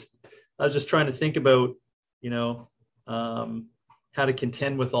I was just trying to think about, how to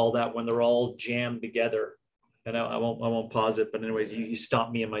contend with all that when they're all jammed together. And I won't pause it, but anyways, you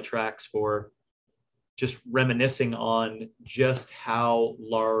stopped me in my tracks for just reminiscing on just how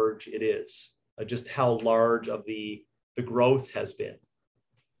large it is, just how large of the growth has been.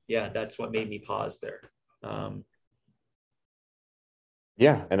 Yeah, that's what made me pause there.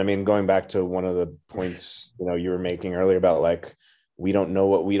 Yeah, and I mean, going back to one of the points you were making earlier about like, we don't know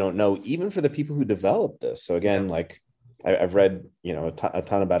what we don't know, even for the people who developed this. So again, like I've read a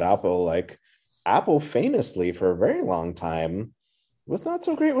ton about Apple. Like Apple famously for a very long time was not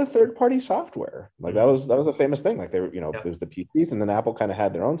so great with third-party software. Like that was a famous thing. Like they were, it was the PCs, and then Apple kind of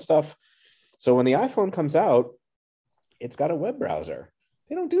had their own stuff. So when the iPhone comes out, it's got a web browser.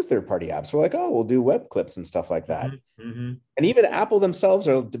 They don't do third-party apps. We're like, oh, we'll do web clips and stuff like that. Mm-hmm. And even Apple themselves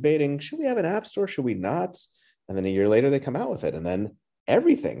are debating, should we have an app store? Should we not? And then a year later, they come out with it. And then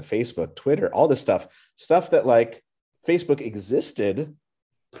everything, Facebook, Twitter, all this stuff that like Facebook existed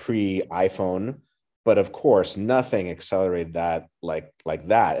pre-iPhone, but of course, nothing accelerated that like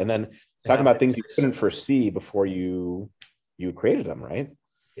that. And then talking about things you couldn't foresee before you created them, right?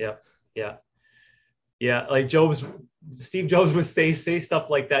 Yeah. Like Steve Jobs would say stuff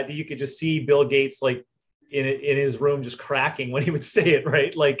like that. You could just see Bill Gates like in his room just cracking when he would say it,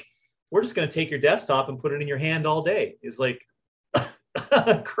 right? Like, we're just going to take your desktop and put it in your hand all day. Is like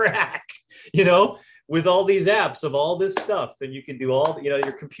crack, with all these apps of all this stuff, and you can do all,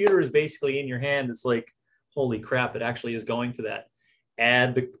 your computer is basically in your hand. It's like, holy crap, it actually is going to that.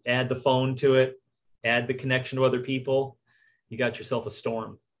 Add the phone to it, add the connection to other people. You got yourself a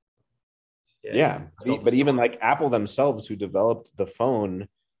storm. Yeah. But even like Apple themselves, who developed the phone,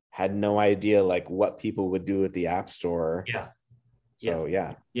 had no idea like what people would do with the App Store. So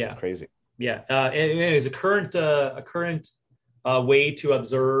yeah, it's crazy. Yeah. And it is a current way to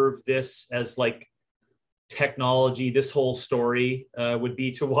observe this as like technology, this whole story, would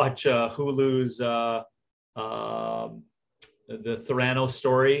be to watch Hulu's the Theranos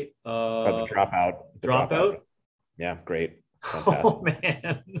story. The Dropout. Dropout. Yeah, great. Fantastic. Oh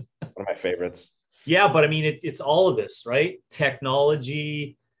man. One of my favorites. Yeah, but I mean, it's all of this, right?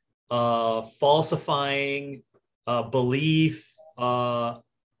 Technology, falsifying, belief,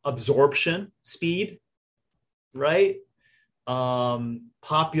 absorption, speed, right?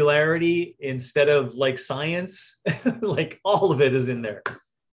 Popularity instead of like science, like all of it is in there,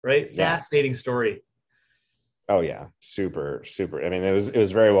 right? Yeah. Fascinating story. Oh yeah, super, super. I mean, it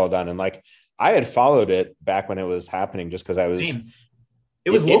was very well done, and like I had followed it back when it was happening, just because I was. Same. It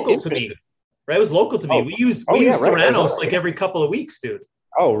was local to me, right? It was local to me. Oh. We used Right. Theranos like every couple of weeks, dude.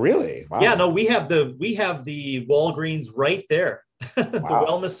 Oh, really? Wow. Yeah, no, we have the Walgreens right there, the Wow.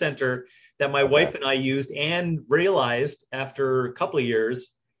 wellness center that my wife and I used, and realized after a couple of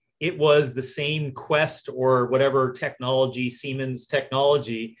years, it was the same Quest or whatever technology, Siemens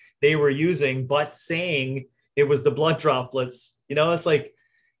technology they were using, but saying it was the blood droplets. You know, it's like,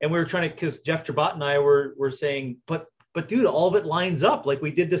 and we were trying to, because Jeff Trabot and I were saying, but dude, all of it lines up. Like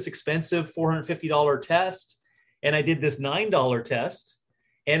we did this expensive $450 test, and I did this $9 test,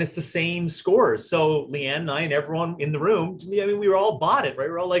 and it's the same scores. So Leanne and I and everyone in the room, I mean, we were all bought it, right?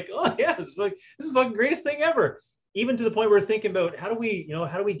 We're all like, oh yeah, this is the fucking greatest thing ever. Even to the point where we're thinking about how do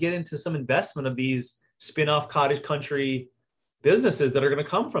we get into some investment of these spin-off cottage country businesses that are going to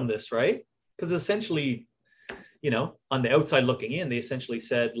come from this, right? Because essentially, on the outside looking in, they essentially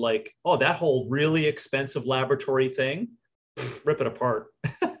said like, oh, that whole really expensive laboratory thing, rip it apart.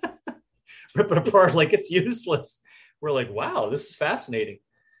 Rip it apart like it's useless. We're like, wow, this is fascinating.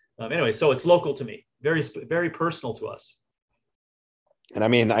 Anyway, so it's local to me, very, very personal to us. And I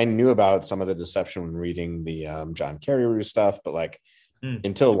mean, I knew about some of the deception when reading the John Carreyrou stuff, but like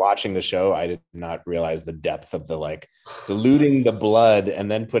until watching the show, I did not realize the depth of the like diluting the blood and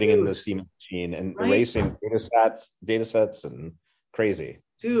then putting in the semen machine and erasing data sets and crazy.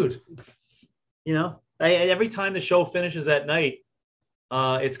 Dude, every time the show finishes at night,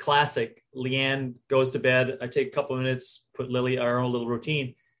 it's classic. Leanne goes to bed. I take a couple of minutes, put Lily our own little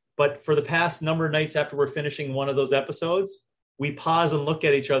routine. But for the past number of nights after we're finishing one of those episodes, we pause and look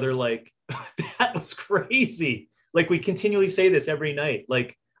at each other like, that was crazy. Like we continually say this every night.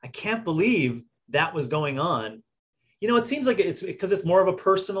 Like, I can't believe that was going on. It seems like it's because it's more of a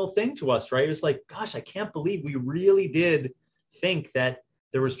personal thing to us, right? It's like, gosh, I can't believe we really did think that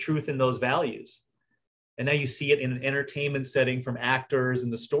there was truth in those values. And now you see it in an entertainment setting from actors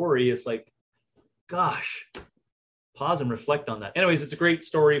and the story. It's like, gosh, pause and reflect on that. Anyways, it's a great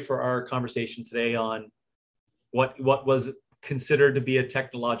story for our conversation today on what was considered to be a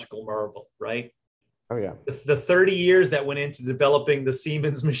technological marvel, right? Oh yeah. The 30 years that went into developing the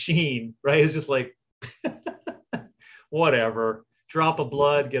Siemens machine, right? It's just like, whatever, drop of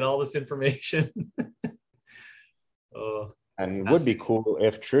blood, get all this information. And would be cool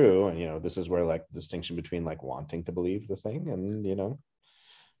if true. And, this is where like the distinction between like wanting to believe the thing and,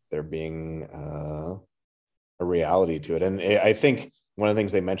 there being a reality to it. And I think one of the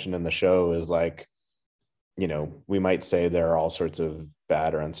things they mentioned in the show is like, we might say there are all sorts of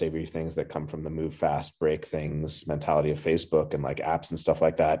bad or unsavory things that come from the move fast, break things mentality of Facebook and like apps and stuff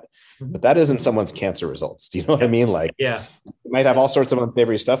like that. But that isn't someone's cancer results. Do you know what I mean? Like, yeah, you might have all sorts of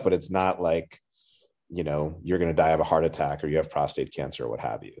unsavory stuff, but it's not like, you're going to die of a heart attack or you have prostate cancer or what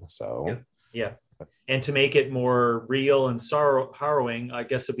have you. So, yeah. And to make it more real and harrowing, I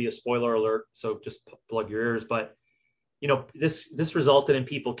guess it'd be a spoiler alert. So just plug your ears. But, this resulted in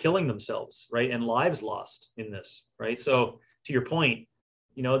people killing themselves, right? And lives lost in this, right? So to your point,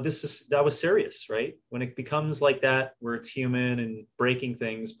 that was serious, right? When it becomes like that, where it's human and breaking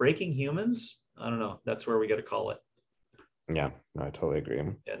humans, I don't know. That's where we got to call it. Yeah, no, I totally agree.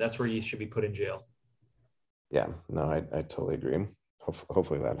 Yeah, that's where you should be put in jail. Yeah, no, I totally agree.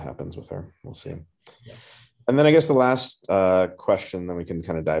 Hopefully that happens with her. We'll see. Yeah. And then I guess the last question, then we can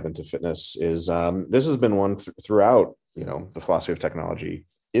kind of dive into fitness, is this has been one throughout, the philosophy of technology.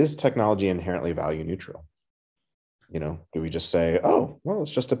 Is technology inherently value neutral? Do we just say, oh, well,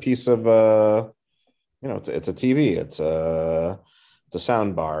 it's just a piece of, it's a TV, it's a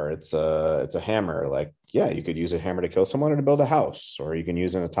sound bar, it's a hammer. Like, yeah, you could use a hammer to kill someone or to build a house, or you can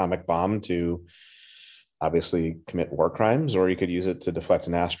use an atomic bomb to obviously commit war crimes, or you could use it to deflect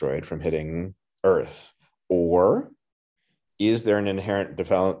an asteroid from hitting Earth. Or is there an inherent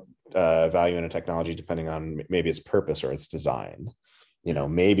value in a technology depending on maybe its purpose or its design?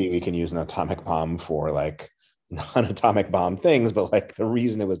 Maybe we can use an atomic bomb for like non-atomic bomb things, but like the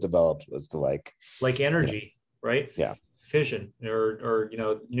reason it was developed was to like energy, right? Yeah. fission or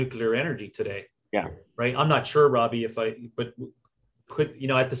nuclear energy today. Yeah. Right. I'm not sure, Robbie, but could,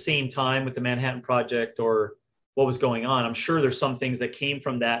 at the same time with the Manhattan Project or what was going on, I'm sure there's some things that came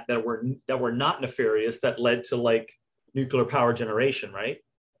from that were not nefarious that led to like nuclear power generation. Right.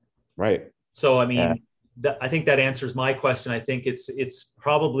 Right. So, I mean, I think that answers my question. I think it's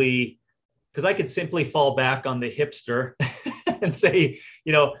probably because I could simply fall back on the hipster and say,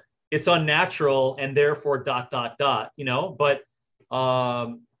 it's unnatural and therefore ... but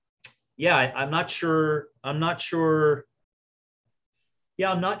I'm not sure.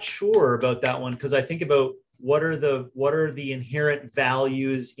 Yeah, I'm not sure about that one because I think about what are the inherent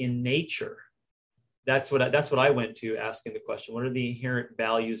values in nature. That's what I went to asking the question. What are the inherent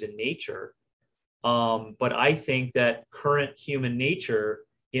values in nature? But I think that current human nature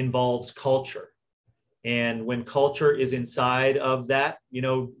involves culture. And when culture is inside of that,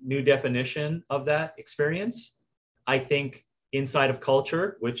 new definition of that experience, I think inside of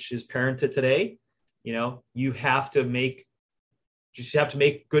culture, which is parented today, you have to make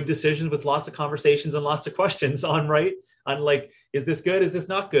good decisions with lots of conversations and lots of questions on like, is this good? Is this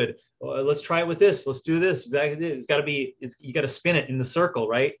not good? Let's try it with this. Let's do this. You got to spin it in the circle,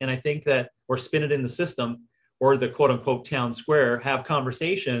 right? And I think that, or spin it in the system or the quote unquote town square, have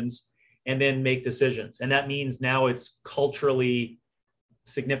conversations and then make decisions. And that means now it's culturally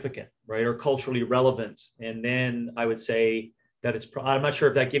significant, right? Or culturally relevant. And then I would say that I'm not sure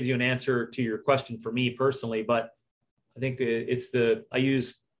if that gives you an answer to your question for me personally, but I think I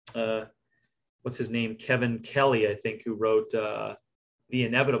use, what's his name? Kevin Kelly, I think, who wrote The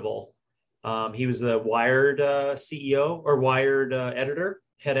Inevitable. He was the Wired CEO or Wired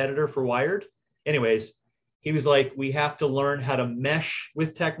head editor for Wired. Anyways, he was like, we have to learn how to mesh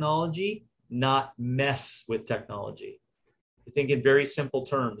with technology, not mess with technology. I think in very simple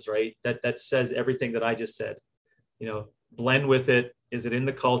terms, right? That says everything that I just said. Blend with it. Is it in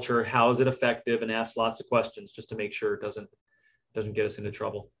the culture? How is it effective? And ask lots of questions just to make sure it doesn't get us into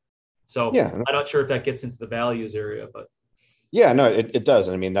trouble. So yeah, I'm not sure if that gets into the values area, but yeah, no, it does.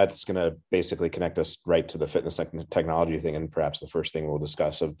 And I mean, that's going to basically connect us right to the fitness technology thing. And perhaps the first thing we'll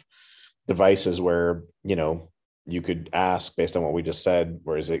discuss of devices where, you could ask based on what we just said,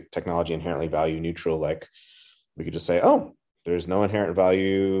 where is it technology inherently value neutral? Like we could just say, oh, there's no inherent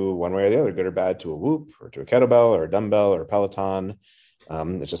value one way or the other, good or bad, to a Whoop or to a kettlebell or a dumbbell or a Peloton.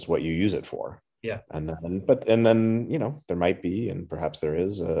 It's just what you use it for. Yeah. And then, there might be, and perhaps there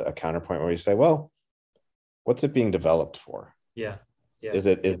is a counterpoint where you say, well, what's it being developed for? Yeah. Yeah. Is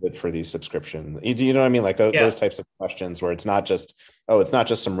it for these subscription? Do you know what I mean? Like those types of questions where it's not just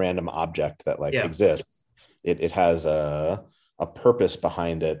some random object that exists. It has a purpose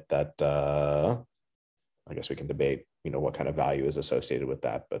behind it that I guess we can debate, what kind of value is associated with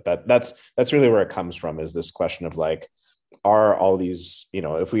that. But that's really where it comes from, is this question of like, are all these,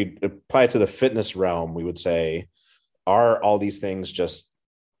 if we apply it to the fitness realm, we would say, are all these things just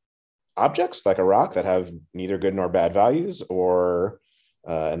objects like a rock that have neither good nor bad values, or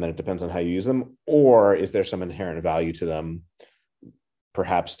and then it depends on how you use them, or is there some inherent value to them,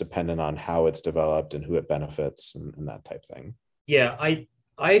 perhaps dependent on how it's developed and who it benefits and that type thing? Yeah,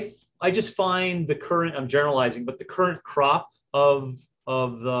 I just find I'm generalizing, but the current crop of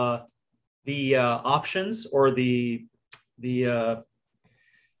the options or the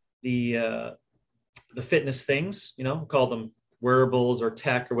fitness things, call them wearables or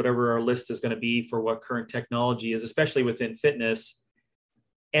tech or whatever our list is going to be for what current technology is, especially within fitness.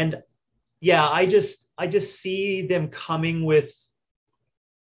 And yeah, I just see them coming with,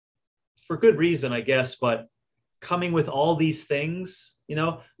 for good reason, I guess, but coming with all these things,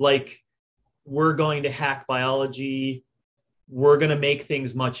 like we're going to hack biology. We're going to make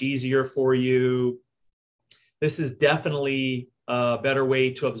things much easier for you. This is definitely a better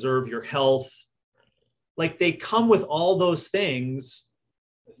way to observe your health. Like they come with all those things,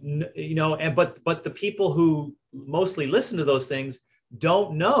 but the people who mostly listen to those things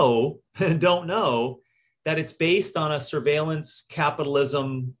don't know that it's based on a surveillance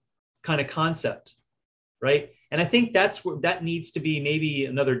capitalism kind of concept, right? And I think that needs to be, maybe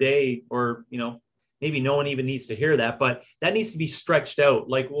another day, or maybe no one even needs to hear that, but that needs to be stretched out.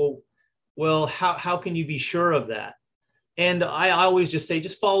 Like, well, how can you be sure of that? And I always just say,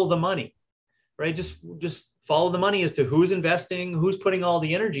 just follow the money, right? Just follow the money as to who's investing, who's putting all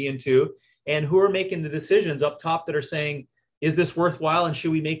the energy into, and who are making the decisions up top that are saying, is this worthwhile and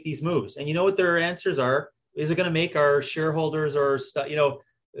should we make these moves? And you know what their answers are? Is it going to make our shareholders or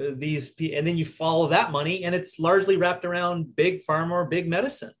these? And then you follow that money, and it's largely wrapped around big pharma or big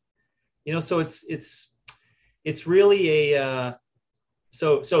medicine. So it's really a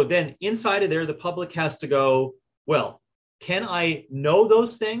so then inside of there, the public has to go, well, can I know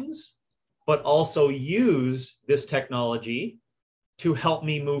those things, but also use this technology to help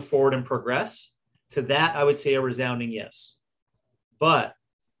me move forward and progress? To that, I would say a resounding yes. But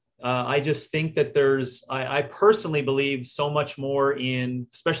I just think that I personally believe so much more in,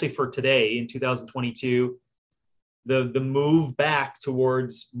 especially for today in 2022, the move back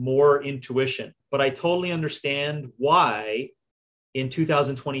towards more intuition. But I totally understand why in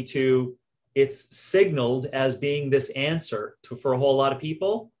 2022 it's signaled as being this answer for a whole lot of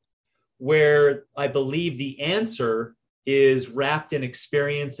people, where I believe the answer is wrapped in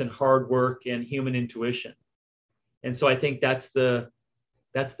experience and hard work and human intuition. And so I think that's the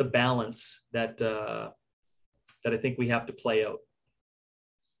balance that I think we have to play out.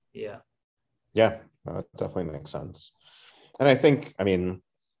 Yeah. Yeah, that definitely makes sense. And I think, I mean,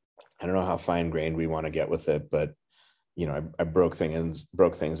 I don't know how fine grained we want to get with it, but I broke things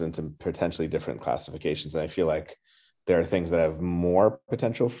into potentially different classifications. And I feel like there are things that have more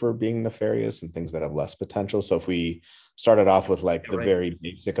potential for being nefarious and things that have less potential. So if we started off with like the very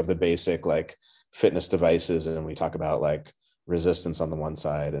basic of the basic, like fitness devices, and we talk about like resistance on the one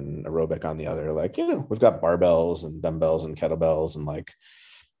side and aerobic on the other, like, we've got barbells and dumbbells and kettlebells, and like,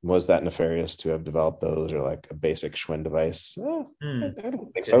 was that nefarious to have developed those, or like a basic Schwinn device? I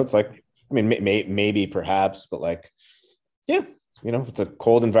don't think so. It's like, I mean, maybe perhaps, but like, yeah, if it's a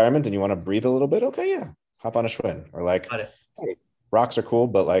cold environment and you want to breathe a little bit, okay, yeah, hop on a Schwinn. Or like, hey, rocks are cool,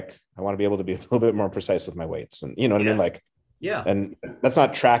 but like, I want to be able to be a little bit more precise with my weights, and you know what I mean? Like, yeah. And that's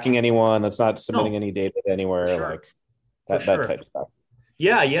not tracking anyone. That's not submitting any data anywhere. Like that type of stuff.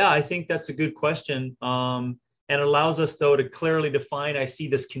 Yeah. I think that's a good question. And it allows us, though, to clearly define, I see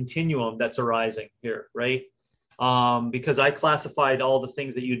this continuum that's arising here, right? Because I classified all the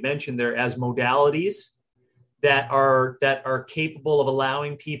things that you'd mentioned there as modalities that are capable of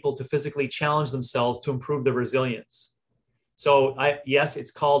allowing people to physically challenge themselves to improve their resilience. So yes,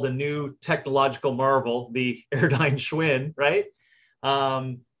 it's called a new technological marvel, the Airdyne Schwinn, right?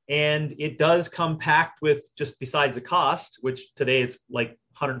 And it does come packed with, just besides the cost, which today it's like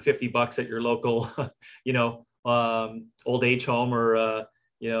 $150 at your local, old age home or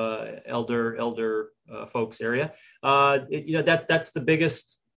elder folks area. That's the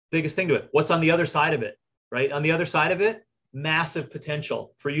biggest thing to it. What's on the other side of it, right? On the other side of it, massive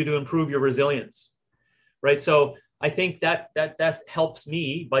potential for you to improve your resilience, right? So I think that helps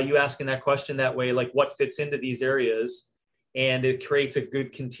me by you asking that question that way, like what fits into these areas, and it creates a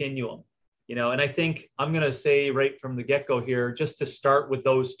good continuum, and I think I'm going to say right from the get-go here, just to start with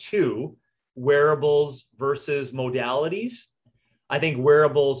those two, wearables versus modalities. I think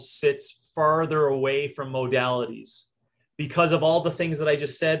wearables sits farther away from modalities because of all the things that I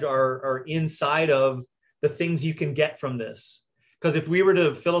just said are inside of the things you can get from this. Because if we were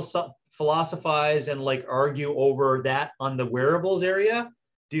to philosophize and like argue over that on the wearables area,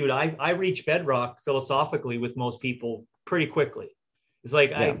 dude, I reach bedrock philosophically with most people pretty quickly. It's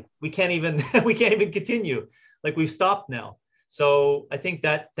like, we can't even continue. Like, we've stopped now. So I think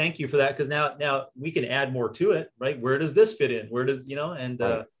thank you for that. Cause now we can add more to it, right? Where does this fit in? Where does,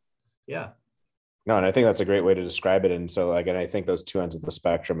 yeah. No, and I think that's a great way to describe it. And so again, I think those two ends of the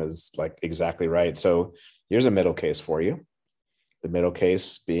spectrum is like exactly right. So here's a middle case for you. The middle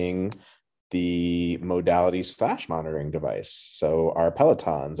case being the modality / monitoring device. So our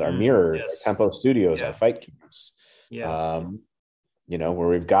Pelotons, our Mirror, our Tempo Studios, our Fight Camps, where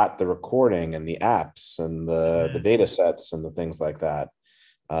we've got the recording and the apps and the data sets and the things like that.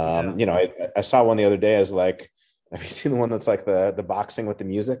 I saw one the other day as like, have you seen the one that's like the boxing with the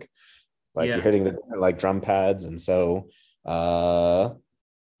music? Like you're hitting the like drum pads. And so thoughts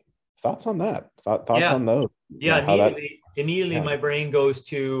on that? Thoughts on those? Yeah, immediately my brain goes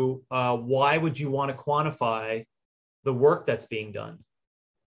to why would you want to quantify the work that's being done?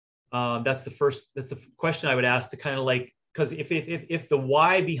 That's the question I would ask, to kind of like, because if the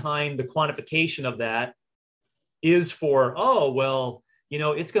why behind the quantification of that is for,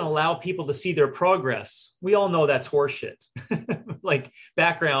 it's going to allow people to see their progress. We all know that's horseshit. Like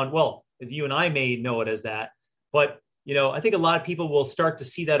background, well, you and I may know it as that, but I think a lot of people will start to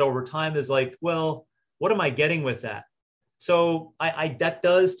see that over time as like, well, what am I getting with that? So I that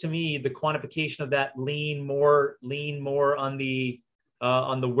does, to me, the quantification of that lean more on the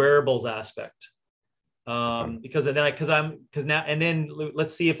wearables aspect. Because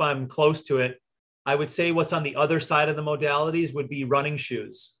let's see if I'm close to it. I would say what's on the other side of the modalities would be running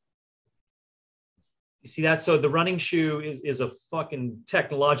shoes. You see that? So the running shoe is a fucking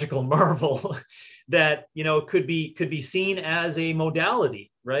technological marvel that, could be seen as a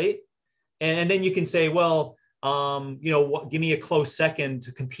modality, right? And then you can say, well, give me a close second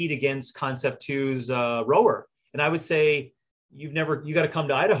to compete against Concept2's rower. And I would say, you got to come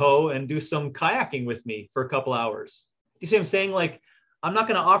to Idaho and do some kayaking with me for a couple hours. You see what I'm saying? Like, I'm not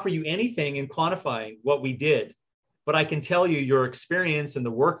going to offer you anything in quantifying what we did, but I can tell you your experience and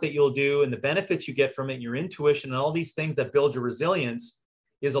the work that you'll do and the benefits you get from it, your intuition and all these things that build your resilience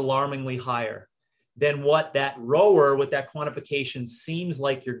is alarmingly higher than what that rower with that quantification seems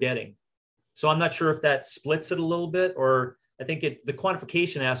like you're getting. So I'm not sure if that splits it a little bit, or I think the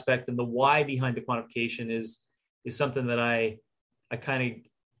quantification aspect and the why behind the quantification is something that I kind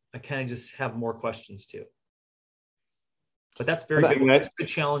of just have more questions to. But that's very good. That's good,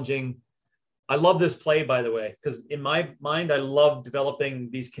 challenging. I love this play, by the way, because in my mind, I love developing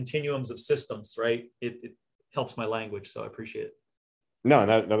these continuums of systems, right? It helps my language, so I appreciate it. No, and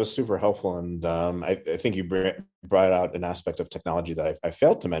that was super helpful. And I think you brought out an aspect of technology that I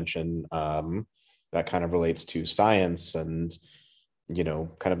failed to mention, that kind of relates to science and,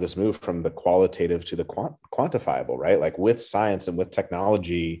 kind of this move from the qualitative to the quantifiable, right? Like with science and with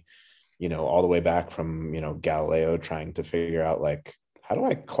technology, all the way back from, Galileo trying to figure out, like, how do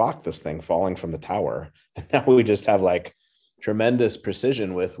I clock this thing falling from the tower? And now we just have like tremendous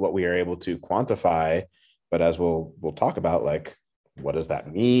precision with what we are able to quantify. But as we'll talk about, like, what does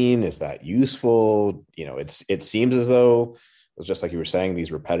that mean? Is that useful? It seems as though it's just like you were saying,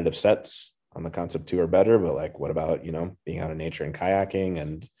 these repetitive sets on the concept two are better, but like, what about, being out in nature and kayaking?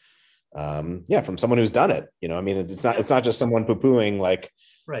 And from someone who's done it, it's not just someone poo-pooing like,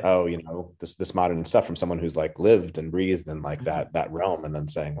 right, oh, this modern stuff, from someone who's like lived and breathed in like that realm, and then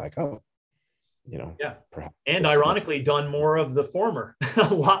saying like, oh, perhaps. And ironically done more of the former,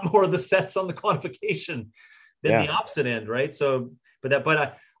 a lot more of the sets on the quantification than the opposite end, right? So,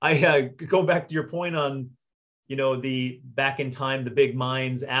 but I go back to your point on, the back in time, the big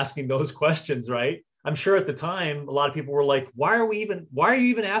minds asking those questions, right? I'm sure at the time, a lot of people were like, why are you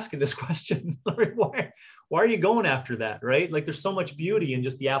even asking this question? why are you going after that? Right? Like, there's so much beauty in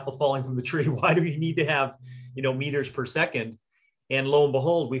just the apple falling from the tree. Why do we need to have, meters per second? And lo and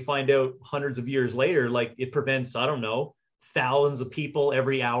behold, we find out hundreds of years later, like, it prevents, I don't know, thousands of people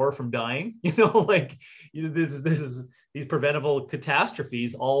every hour from dying. This is these preventable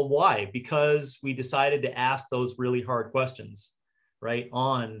catastrophes. All why? Because we decided to ask those really hard questions, right?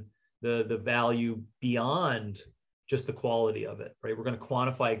 On the value beyond just the quality of it, right? We're going to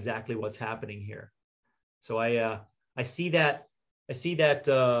quantify exactly what's happening here. So I see that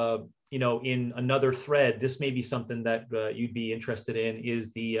in another thread. This may be something that you'd be interested in.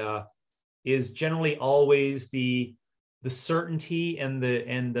 Is generally always the certainty and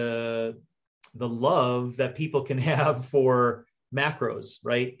the love that people can have for macros,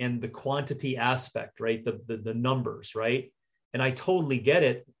 right? And the quantity aspect, right? The numbers, right? And I totally get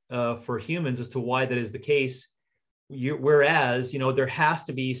it for humans as to why that is the case. Whereas, there has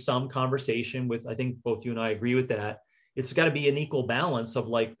to be some conversation with, I think both you and I agree with that. It's got to be an equal balance of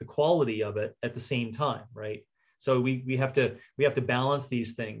like the quality of it at the same time, right? So we have to balance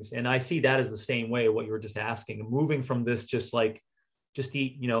these things. And I see that as the same way, what you were just asking, moving from this, just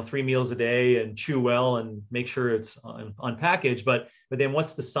eat, 3 meals a day and chew well and make sure it's unpackaged. But then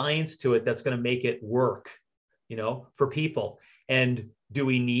what's the science to it that's going to make it work, for people? And do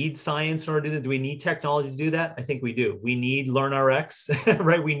we need science in order to do we need technology to do that? I think we do. We need LearnRx,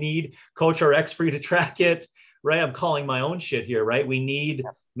 right? We need CoachRx for you to track it, right? I'm calling my own shit here, right? We need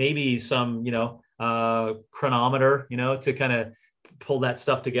maybe some, chronometer, to kind of pull that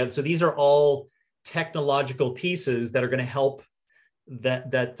stuff together. So these are all technological pieces that are going to help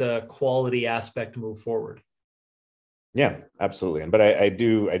that quality aspect move forward. Yeah, absolutely. But I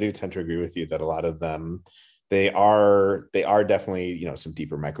do tend to agree with you that a lot of them, they are definitely, some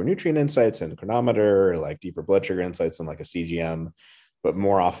deeper micronutrient insights and chronometer, like deeper blood sugar insights and like a CGM, but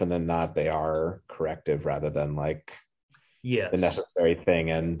more often than not, they are corrective rather than like the necessary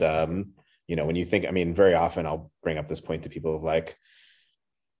thing. And, when you think, very often I'll bring up this point to people of like,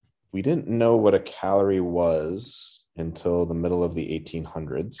 we didn't know what a calorie was until the middle of the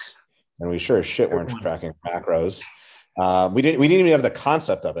 1800s. And we sure as shit weren't tracking macros. We didn't even have the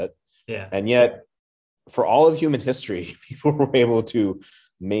concept of it. Yeah. And yet, for all of human history, people were able to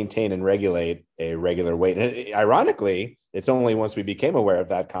maintain and regulate a regular weight. And ironically, it's only once we became aware of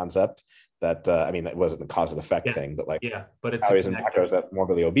that concept that, it wasn't a cause and effect thing, but like, but it's calories and macros that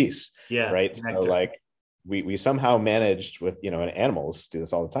morbidly obese. Yeah. Right. So like we somehow managed with, and animals do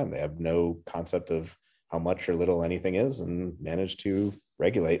this all the time. They have no concept of how much or little anything is and manage to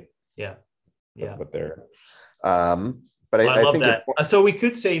regulate. Yeah. What they're, but I love think that. So we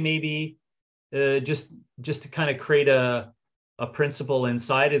could say maybe, just to kind of create a principle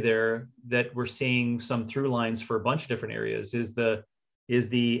inside of there that we're seeing some through lines for a bunch of different areas is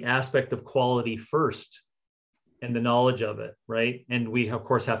the aspect of quality first, and the knowledge of it, right? And we of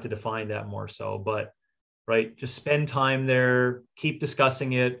course have to define that more so, but right, just spend time there, keep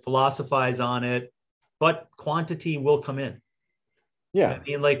discussing it, philosophize on it, but quantity will come in. Yeah. I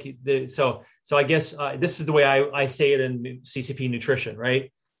mean, like so I guess this is the way I say it in CCP nutrition,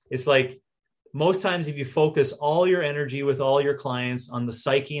 right? It's like most times if you focus all your energy with all your clients on the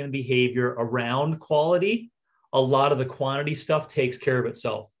psyche and behavior around quality, a lot of the quantity stuff takes care of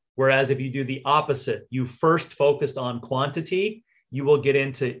itself. Whereas if you do the opposite, you first focused on quantity, you will get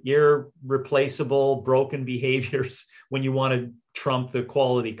into irreplaceable broken behaviors when you want to trump the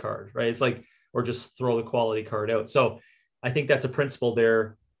quality card, right? It's like, or just throw the quality card out. So I think that's a principle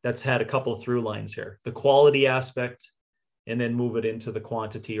there that's had a couple of through lines here: the quality aspect, and then move it into the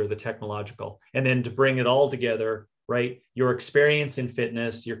quantity or the technological. And then to bring it all together, right? Your experience in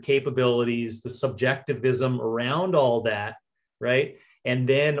fitness, your capabilities, the subjectivism around all that, right? And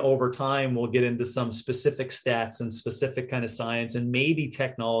then over time, we'll get into some specific stats and specific kind of science and maybe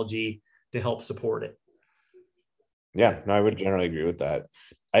technology to help support it. Yeah, no, I would generally agree with that.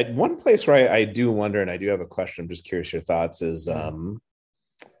 One place where I do wonder, and I do have a question, I'm just curious your thoughts, is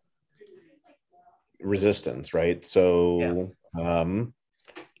resistance, right? So,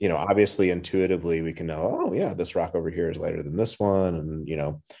 obviously intuitively we can know, oh yeah, this rock over here is lighter than this one. And,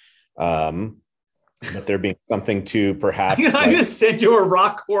 but there being something to perhaps I'm going to send you a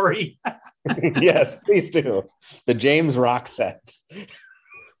rock quarry. Yes, please do. The James rock set.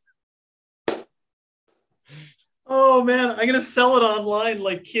 Oh man, I'm going to sell it online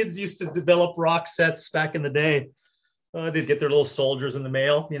like kids used to develop rock sets back in the day. They'd get their little soldiers in the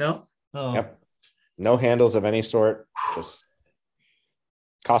mail, Oh. Yep. No handles of any sort. Just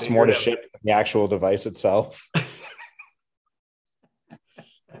costs more to ship than the actual device itself.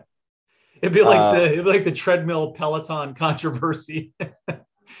 It'd be like the treadmill Peloton controversy.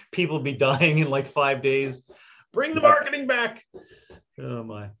 People be dying in like 5 days. Bring the marketing back. Oh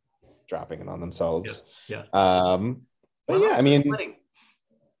my. Dropping it on themselves. Yeah. But yeah, I mean,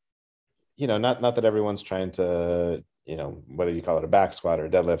 not that everyone's trying to, whether you call it a back squat or a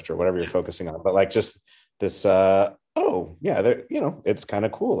deadlift or whatever you're focusing on, but like just this, oh yeah, there, it's kind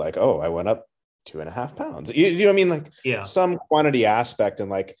of cool. Like, oh, I went up 2.5 pounds. You know what I mean? Like some quantity aspect, and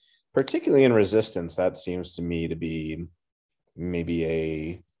like, particularly in resistance, that seems to me to be maybe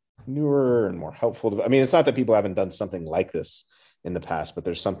a newer and more helpful. I mean, it's not that people haven't done something like this in the past, but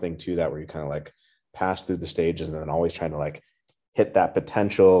there's something to that where you kind of like pass through the stages and then always trying to like hit that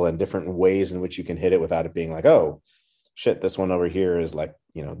potential and different ways in which you can hit it without it being like, oh shit, this one over here is like,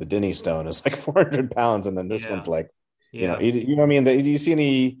 the Denny stone is like 400 pounds. And then this one's like, you know what I mean? Do you see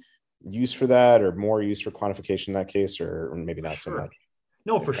any use for that or more use for quantification in that case, or maybe not so much?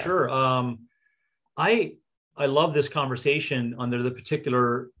 No, for sure. I love this conversation under the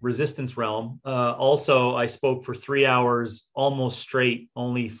particular resistance realm. Also, I spoke for 3 hours almost straight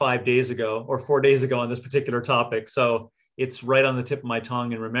only 5 days ago or 4 days ago on this particular topic. So it's right on the tip of my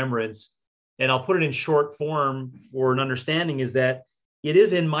tongue in remembrance. And I'll put it in short form for an understanding is that it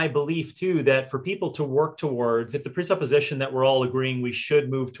is in my belief too, that for people to work towards, if the presupposition that we're all agreeing we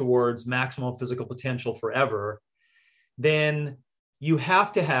should move towards maximum physical potential forever, then you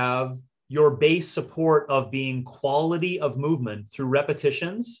have to have your base support of being quality of movement through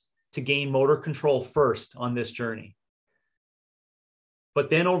repetitions to gain motor control first on this journey. But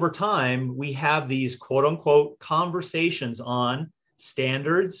then over time, we have these quote unquote conversations on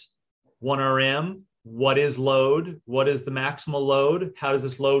standards, 1RM, what is load? What is the maximal load? How does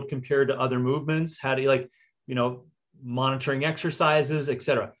this load compare to other movements? How do you monitoring exercises, et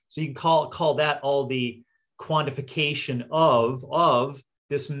cetera. So you can call that all the quantification of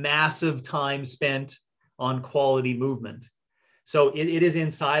this massive time spent on quality movement. So it is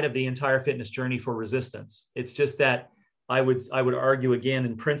inside of the entire fitness journey for resistance. It's just that I would argue again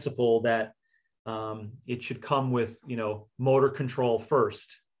in principle that it should come with motor control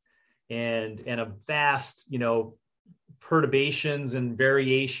first, and a vast perturbations and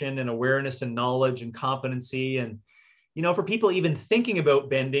variation and awareness and knowledge and competency, and for people even thinking about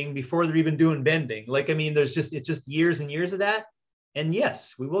bending before they're even doing bending. Like, I mean, it's just years and years of that. And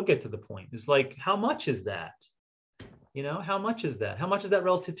yes, we will get to the point. It's like, how much is that? How much is that? How much is that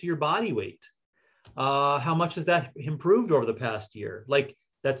relative to your body weight? How much has that improved over the past year? Like,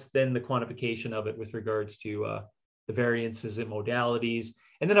 that's then the quantification of it with regards to the variances in modalities.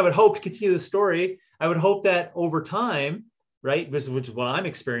 And then I would hope to continue the story. I would hope that over time, right, which is what I'm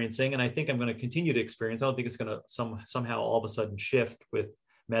experiencing, and I think I'm going to continue to experience. I don't think it's going to somehow all of a sudden shift with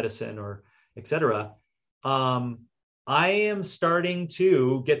medicine or et cetera. I am starting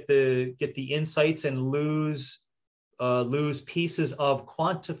to get the insights and lose pieces of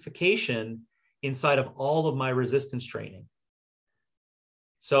quantification inside of all of my resistance training.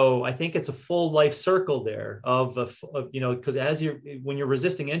 So I think it's a full life circle there of because when you're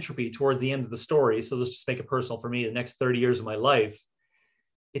resisting entropy towards the end of the story, so let's just make it personal for me, the next 30 years of my life,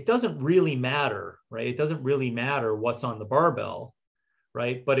 it doesn't really matter, right? It doesn't really matter what's on the barbell,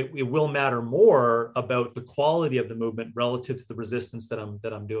 right? But it will matter more about the quality of the movement relative to the resistance that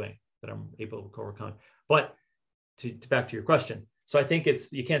I'm doing, that I'm able to overcome. But to back to your question, so I think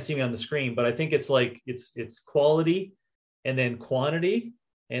you can't see me on the screen, but I think it's like it's quality and then quantity.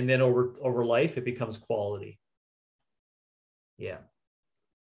 And then over life, it becomes quality. Yeah.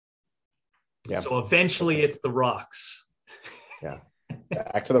 So eventually it's the rocks. Yeah.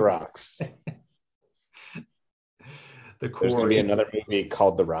 Back to the rocks. There's going to be another movie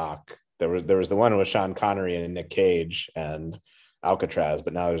called The Rock. There was the one with Sean Connery and Nick Cage and Alcatraz,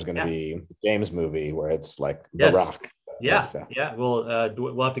 but now there's going to be a James movie where it's like The Rock. Yeah. We'll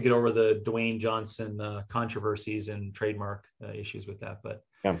have to get over the Dwayne Johnson controversies and trademark issues with that, but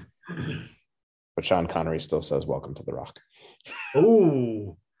but Sean Connery still says "Welcome to the Rock."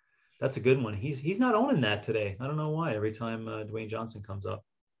 Oh, that's a good one. He's not owning that today. I don't know why. Every time Dwayne Johnson comes up,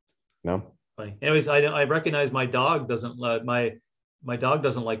 no. Funny. Anyways, I recognize my dog doesn't my dog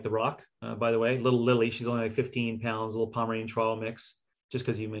doesn't like the Rock. By the way, little Lily, she's only like 15 pounds, a little Pomeranian trial mix. Just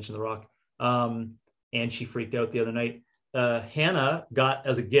because you mentioned the Rock, and she freaked out the other night. Hannah got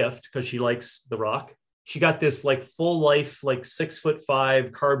as a gift because she likes the Rock. She got this like full life, like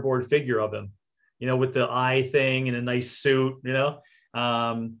 6'5" cardboard figure of him, with the eye thing and a nice suit, and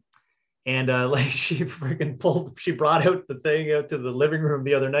like she brought out the thing out to the living room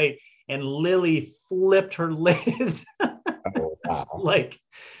the other night, and Lily flipped her lid. Oh, wow. Like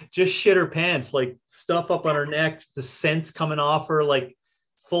just shit her pants, like stuff up on her neck, the scents coming off her, like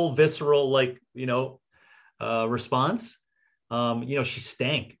full visceral, like, response. She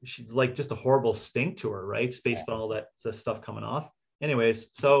stank. She like just a horrible stink to her, right? Just based on all that stuff coming off. Anyways,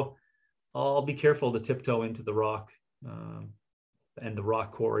 so I'll be careful to tiptoe into the Rock and the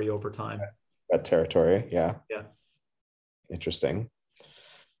Rock quarry over time. That territory, yeah. Yeah. Interesting.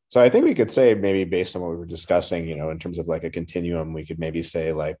 So I think we could say, maybe based on what we were discussing, in terms of like a continuum, we could maybe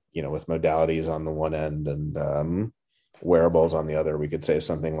say like, with modalities on the one end and wearables on the other, we could say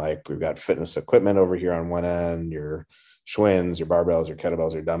something like we've got fitness equipment over here on one end, your Schwinns, your barbells, your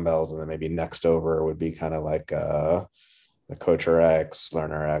kettlebells, your dumbbells, and then maybe next over would be kind of like the Coach X,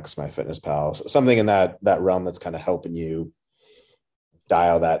 Learner X, MyFitnessPal, something in that realm that's kind of helping you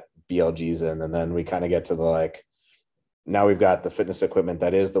dial that BLGs in. And then we kind of get to the like, now we've got the fitness equipment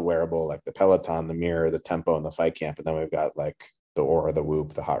that is the wearable, like the Peloton, the Mirror, the Tempo, and the Fight Camp. And then we've got like the Oura, the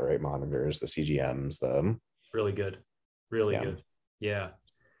Whoop, the heart rate monitors, the CGMs, really good. Really good. Yeah.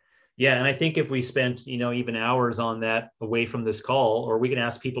 Yeah. And I think if we spent, even hours on that away from this call, or we can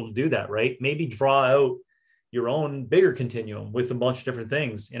ask people to do that, right? Maybe draw out your own bigger continuum with a bunch of different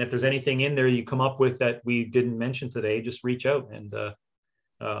things. And if there's anything in there you come up with that we didn't mention today, just reach out, and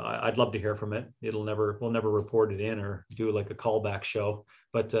I'd love to hear from it. We'll never report it in or do like a callback show,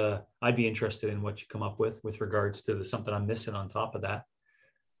 but I'd be interested in what you come up with regards to something I'm missing on top of that.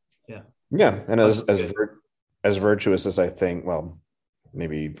 Yeah. Yeah. And as virtuous as I think, well,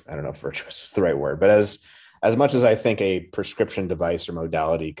 maybe, I don't know if virtuous is the right word, but as much as I think a prescription device or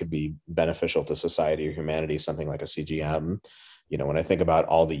modality could be beneficial to society or humanity, something like a CGM, when I think about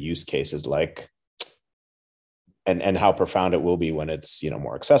all the use cases, like, and how profound it will be when it's,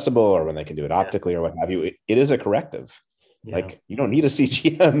 more accessible, or when they can do it optically or what have you, it is a corrective. Yeah. Like, you don't need a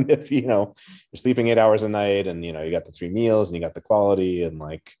CGM if, you're sleeping 8 hours a night and, you got the 3 meals and you got the quality, and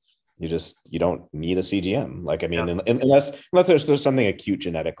like, you don't need a CGM. Like, I mean, unless there's something acute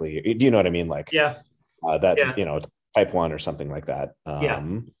genetically, do you know what I mean? Like, type 1 or something like that.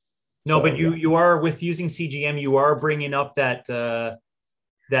 But you are, with using CGM, you are bringing up that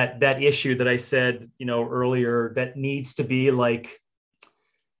issue that I said, earlier, that needs to be like,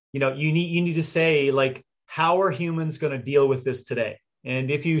 you need to say, like, how are humans going to deal with this today?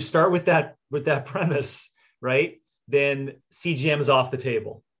 And if you start with that premise, right, then CGM is off the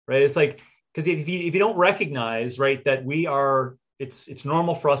table, right? It's like, because if you don't recognize, right, that it's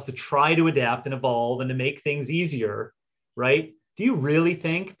normal for us to try to adapt and evolve and to make things easier, right? Do you really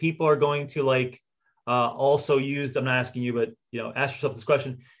think people are going to like also use, I'm not asking you, but ask yourself this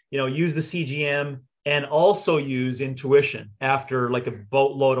question, use the CGM and also use intuition after like a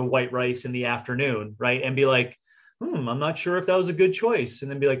boatload of white rice in the afternoon, right? And be like, I'm not sure if that was a good choice. And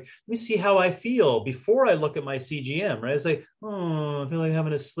then be like, let me see how I feel before I look at my CGM, right? It's like, I feel like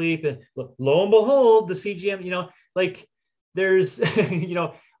having to sleep. And lo and behold, the CGM, like there's, I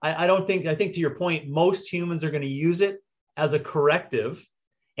think to your point, most humans are going to use it as a corrective.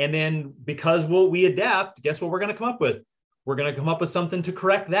 And then because we adapt, guess what we're going to come up with? We're going to come up with something to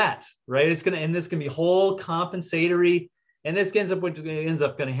correct that, right? And this can be whole compensatory. And this what ends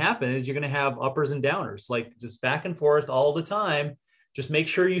up going to happen is you're going to have uppers and downers, like just back and forth all the time. Just make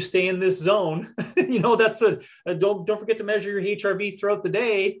sure you stay in this zone. That's what, don't forget to measure your HRV throughout the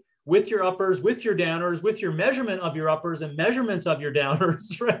day with your uppers, with your downers, with your measurement of your uppers and measurements of your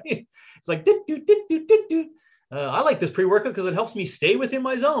downers, right? It's like, I like this pre-workout because it helps me stay within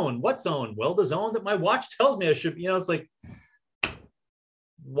my zone. What zone? Well, the zone that my watch tells me I should be, it's like,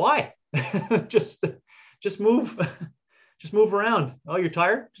 why? just move, just move around. Oh, you're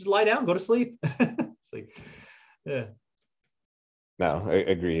tired? Just lie down, go to sleep. It's like, yeah. No,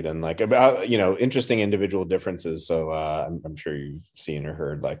 agreed. And like about, interesting individual differences. So I'm sure you've seen or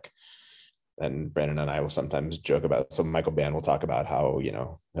heard like, and Brandon and I will sometimes joke about, so Michael Ban will talk about how,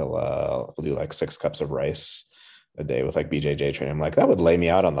 he'll do like 6 cups of rice a day with like BJJ training. I'm like, that would lay me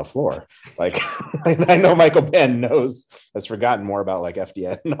out on the floor. Like, I know Michael Ban has forgotten more about like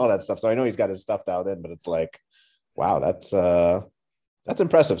FDN and all that stuff. So I know he's got his stuff dialed in, but it's like, wow, that's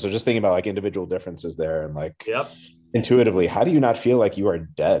impressive. So just thinking about like individual differences there and like, yep. Intuitively, how do you not feel like you are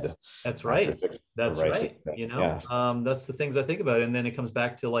dead? That's right. That's right. Yes. That's the things I think about. And then it comes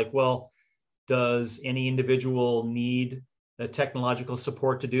back to like, well, does any individual need the technological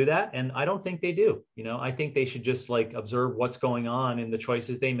support to do that? And I don't think they do. I think they should just like observe what's going on in the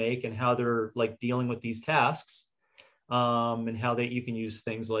choices they make and how they're like dealing with these tasks, and how you can use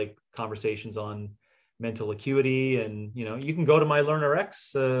things like conversations on mental acuity. And, you can go to my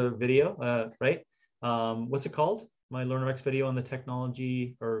LearnerX video, right? What's it called? My LearnerX video on the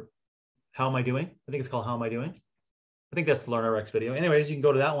technology, or how am I doing? I think it's called How Am I Doing? I think that's the LearnerX video. Anyways, you can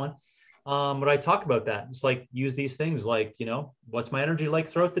go to that one. But I talk about that. It's like, use these things like, what's my energy like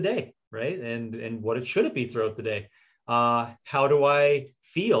throughout the day, right? And what should it be throughout the day? How do I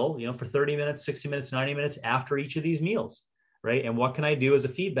feel, for 30 minutes, 60 minutes, 90 minutes after each of these meals, right? And what can I do as a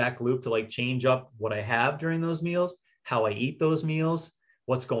feedback loop to like change up what I have during those meals, how I eat those meals,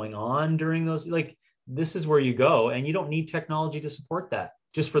 what's going on during those, like, this is where you go, and you don't need technology to support that.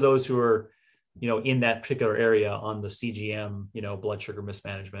 Just for those who are, in that particular area on the CGM, blood sugar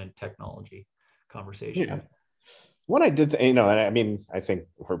mismanagement technology conversation. Yeah. What I did, and I mean, I think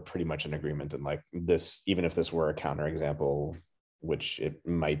we're pretty much in agreement in like this, even if this were a counterexample, which it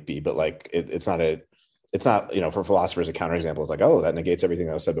might be, but like, it's not, for philosophers, a counterexample is like, oh, that negates everything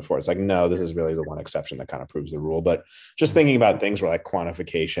that was said before. It's like, no, this is really the one exception that kind of proves the rule. But just thinking about things where like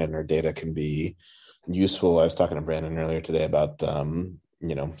quantification or data can be useful. I was talking to Brandon earlier today about,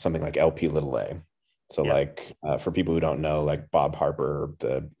 something like LP little a. So yeah. Like for people who don't know, like Bob Harper,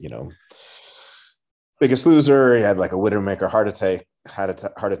 the, Biggest Loser, he had like a Widowmaker heart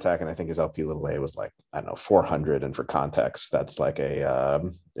attack. And I think his LP little a was like, I don't know, 400. And for context, that's like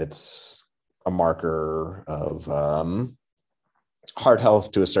it's a marker of heart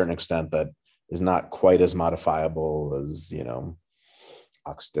health to a certain extent that is not quite as modifiable as,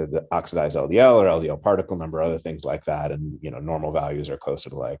 oxidized LDL or LDL particle number, other things like that. And, normal values are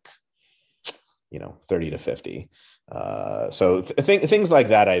closer to like, 30 to 50. So things like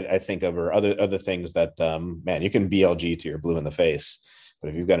that, I think of, or other things that, man, you can BLG to your blue in the face, but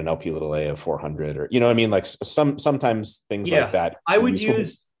if you've got an LP little a of 400 or, what I mean? Like sometimes things like that. I would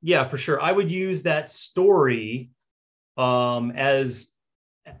use, for sure. I would use that story as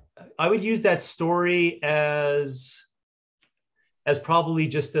probably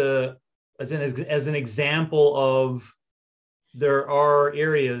just as an example of, there are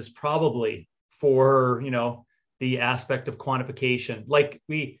areas probably for, the aspect of quantification, like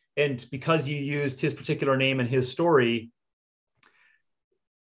and because you used his particular name and his story,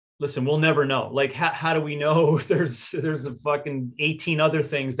 listen, we'll never know. Like, how do we know there's a fucking 18 other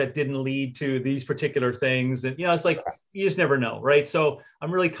things that didn't lead to these particular things? And, it's like, you just never know. Right. So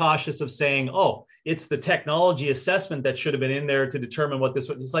I'm really cautious of saying, oh, it's the technology assessment that should have been in there to determine what this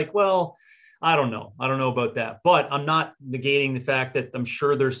was. It's like, well, I don't know about that, but I'm not negating the fact that I'm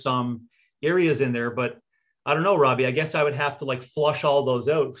sure there's some areas in there, but I don't know, Robbie, I guess I would have to like flush all those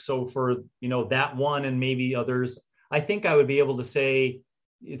out. So for, that one and maybe others, I think I would be able to say,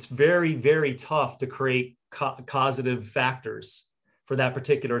 it's very, very tough to create causative factors for that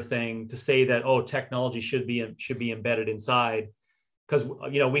particular thing to say that, oh, technology should be embedded inside. Because,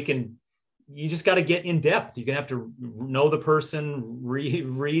 you just got to get in depth. You're going to have to know the person,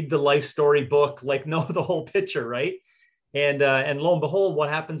 read the life story book, like know the whole picture. Right. And lo and behold, what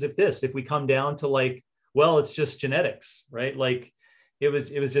happens if we come down to like, well, it's just genetics, right? Like it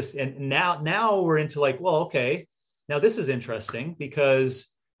was just, and now we're into like, well, okay, now this is interesting because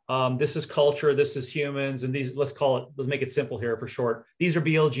this is culture, this is humans, and these, let's make it simple here for short. These are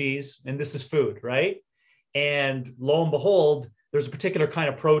BLGs and this is food, right? And lo and behold, there's a particular kind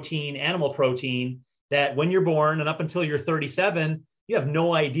of protein, animal protein, that when you're born and up until you're 37, you have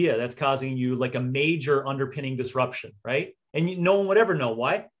no idea that's causing you like a major underpinning disruption, right? And no one would ever know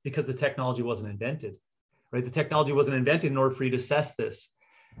why, because the technology wasn't invented, right? The technology wasn't invented in order for you to assess this.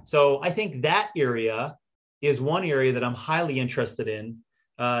 So I think that area is one area that I'm highly interested in,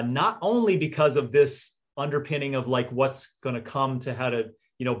 not only because of this underpinning of like what's going to come to how to,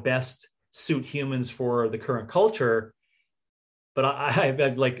 best suit humans for the current culture, but I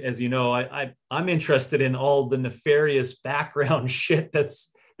like, as you know, I'm interested in all the nefarious background shit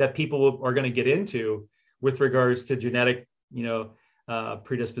that people are going to get into with regards to genetic,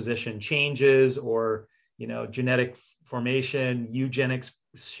 predisposition changes, or genetic formation. Eugenics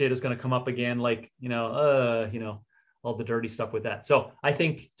shit is going to come up again, like all the dirty stuff with that. So I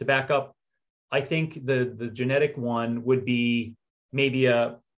think, to back up, I think the genetic one would be maybe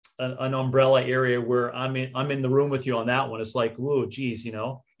an umbrella area where I'm in the room with you on that one. It's like, whoa, geez,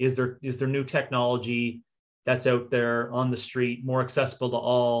 is there new technology that's out there on the street, more accessible to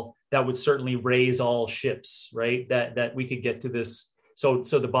all, that would certainly raise all ships, right? That we could get to this. So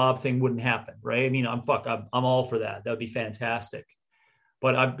the Bob thing wouldn't happen, right? I mean, I'm all for that. That'd be fantastic.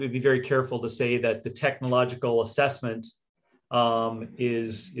 But I'd be very careful to say that the technological assessment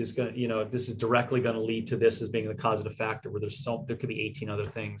is going to, this is directly going to lead to this as being the causative factor, where there could be 18 other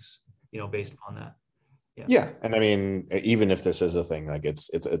things, based upon that. Yeah. And I mean, even if this is a thing, like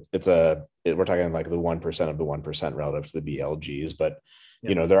we're talking like the 1% of the 1% relative to the BLGs, but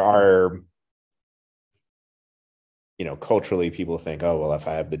there are, culturally people think, oh, well, if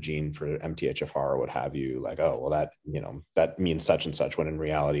I have the gene for MTHFR or what have you, like, oh, well, that means such and such, when in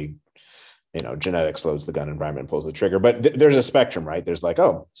reality, genetics loads the gun, environment pulls the trigger. But there's a spectrum, right? There's like,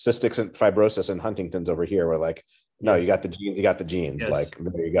 oh, cystic and fibrosis and Huntington's over here. We're like, no, yes. You got the genes. Yes. Like,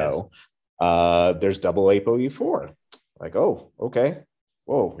 there you go. Yes. There's double ApoE4. Like, oh, okay.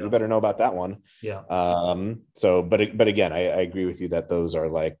 Whoa, you better know about that one. Yeah. So, but again, I agree with you that those are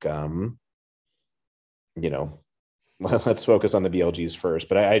like, let's focus on the BLGs first.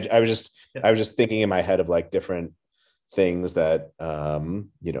 But I was just thinking in my head of like different things that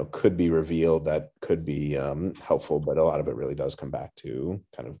could be revealed that could be helpful, but a lot of it really does come back to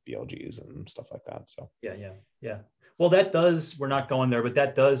kind of BLGs and stuff like that. So yeah. Well, we're not going there, but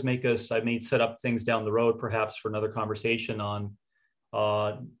that does make us, I may set up things down the road perhaps for another conversation on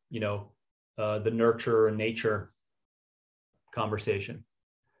the nurture and nature conversation.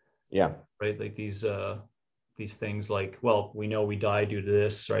 Yeah. Right. Like these things, like, well, we know we die due to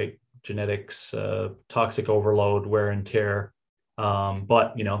this, right? Genetics, toxic overload, wear and tear.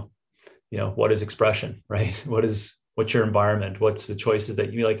 But what is expression, right? What's your environment? What's the choices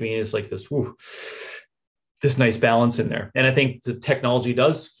that you like? I mean, it's like this nice balance in there. And I think the technology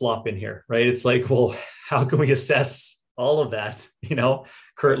does flop in here, right? It's like, well, how can we assess all of that,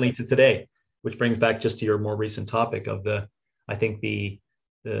 currently to today, which brings back just to your more recent topic of I think the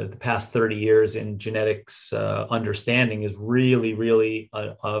past 30 years in genetics understanding is really, really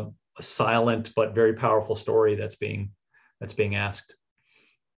a silent but very powerful story that's being asked.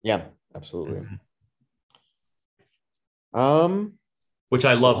 Yeah, absolutely. Which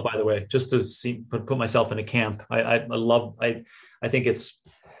I love, by the way, just to put myself in a camp. I think it's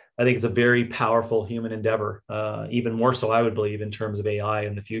a very powerful human endeavor, even more so, I would believe, in terms of AI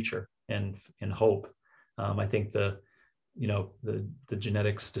in the future and hope. I think the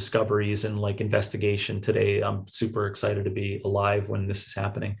genetics discoveries and like investigation today, I'm super excited to be alive when this is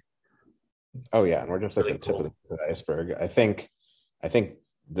happening. Oh yeah, and we're just really at the tip of the iceberg. I think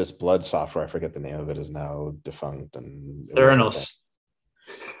this blood software, I forget the name of it, is now defunct. And Theranos.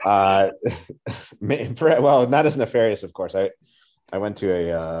 Well, not as nefarious, of course. I went to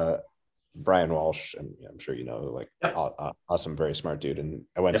a Brian Walsh, and I'm sure like, yep. Awesome, very smart dude. And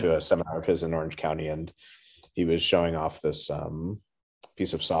I went to a seminar of his in Orange County, and he was showing off this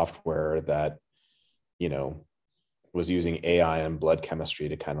piece of software that was using AI and blood chemistry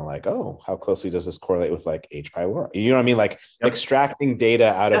to kind of like, oh, how closely does this correlate with like H. pylori? You know what I mean? Like extracting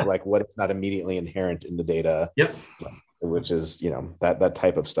data out of like what is not immediately inherent in the data. Yep. Which is, that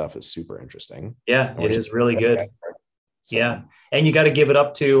type of stuff is super interesting. Yeah, it is really good. So. Yeah. And you got to give it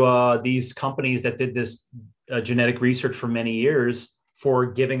up to these companies that did this genetic research for many years for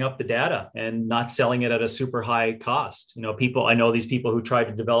giving up the data and not selling it at a super high cost. I know these people who tried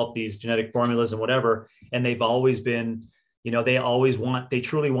to develop these genetic formulas and whatever, and they've always been, they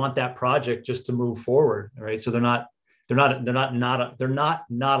truly want that project just to move forward. Right. So they're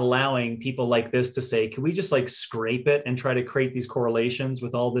not allowing people like this to say, can we just like scrape it and try to create these correlations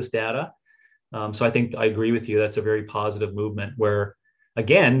with all this data? So I think I agree with you. That's a very positive movement where,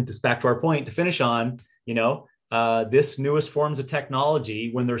 again, just back to our point to finish on, this newest forms of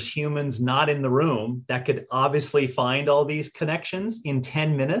technology, when there's humans not in the room that could obviously find all these connections in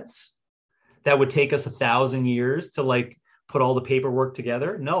 10 minutes, that would take us 1,000 years to like put all the paperwork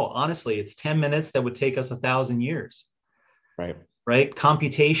together. No, honestly, it's 10 minutes that would take us 1,000 years. Right.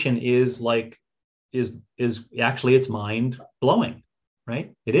 Computation is actually, it's mind blowing,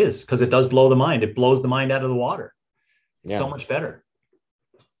 right? It is, because it does blow the mind. It blows the mind out of the water. It's so much better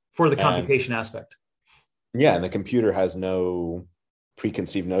for the computation aspect. Yeah. And the computer has no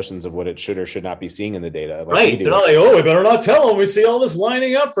preconceived notions of what it should or should not be seeing in the data. Right. They're not like, oh, we better not tell them. We see all this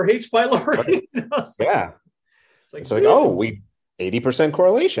lining up for H. pylori. Yeah. It's like, oh, we 80%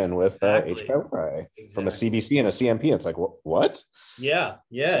 correlation with H. pylori from a CBC and a CMP. It's like, what? Yeah.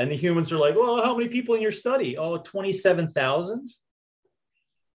 Yeah. And the humans are like, well, how many people in your study? Oh, 27,000.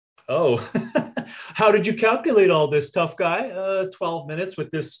 Oh, how did you calculate all this, tough guy? 12 minutes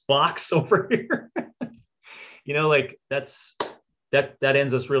with this box over here. Like that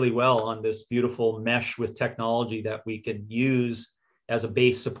ends us really well on this beautiful mesh with technology that we can use as a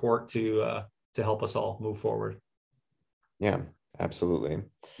base support to help us all move forward. Yeah, absolutely.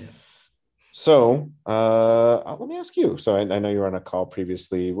 Yeah. So let me ask you. So I know you were on a call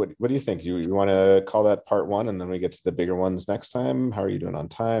previously. What do you think? You want to call that part one, and then we get to the bigger ones next time? How are you doing on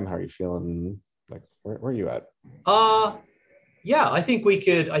time? How are you feeling? Like, where are you at? Yeah, I think we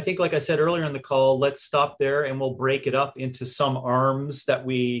could. I think, like I said earlier in the call, let's stop there, and we'll break it up into some arms that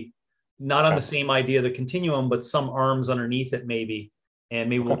we, not on the same idea of the continuum, but some arms underneath it maybe, and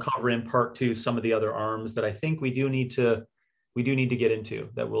maybe we'll cover in part two some of the other arms that I think we do need to get into,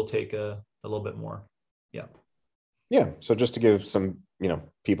 that will take a little bit more. Yeah. So just to give some,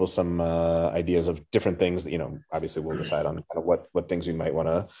 people some ideas of different things that, obviously we'll decide on kind of what things we might want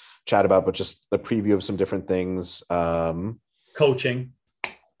to chat about, but just a preview of some different things. Coaching.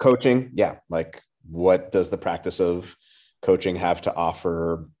 Yeah. Like, what does the practice of coaching have to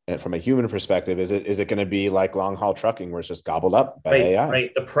offer? And from a human perspective, is it going to be like long haul trucking where it's just gobbled up by AI?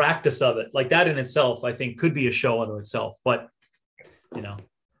 Right. The practice of it, like that in itself, I think could be a show unto itself, but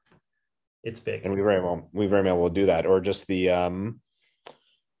it's big. And we very well will do that. Or just the,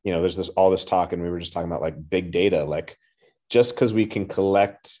 there's all this talk, and we were just talking about like big data, like just because we can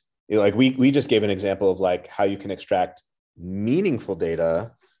collect, like we just gave an example of like how you can extract meaningful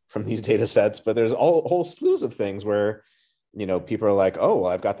data from these data sets, but there's whole slews of things where, people are like, oh,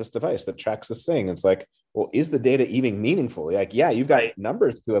 well, I've got this device that tracks this thing. It's like, well, is the data even meaningful? Like, yeah, you've got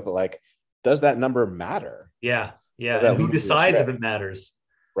numbers to it, but like, does that number matter? Yeah. And who decides if it matters?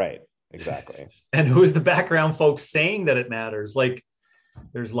 Right. Exactly. And who's the background folks saying that it matters? Like,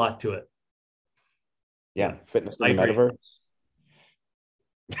 there's a lot to it. Yeah. Fitness in the metaverse.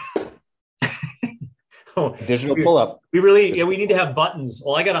 Digital pull-up. We need to have buttons.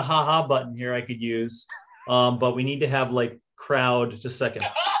 Well, I got a haha button here I could use. But we need to have like crowd. Just a second.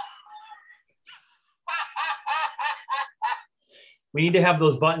 We need to have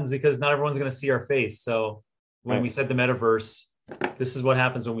those buttons because not everyone's going to see our face. So when we said the metaverse, this is what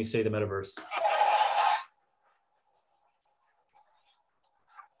happens when we say the metaverse.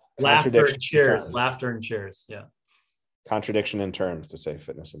 Laughter and cheers. Yeah. Contradiction in terms to say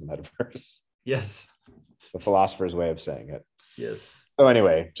fitness in the metaverse. Yes. The philosopher's way of saying it. Yes. So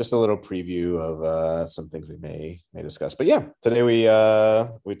anyway, just a little preview of some things we may discuss. But yeah, today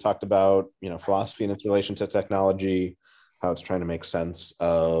we talked about, philosophy and its relation to technology, how it's trying to make sense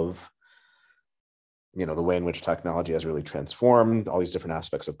of, the way in which technology has really transformed all these different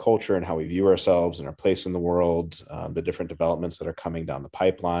aspects of culture and how we view ourselves and our place in the world, the different developments that are coming down the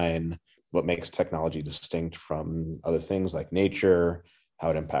pipeline, what makes technology distinct from other things like nature, how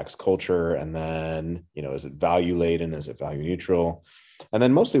it impacts culture, and then, is it value laden? Is it value neutral? And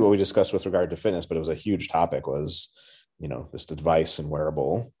then mostly what we discussed with regard to fitness, but it was a huge topic, was, this device and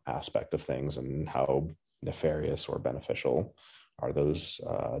wearable aspect of things and how nefarious or beneficial are those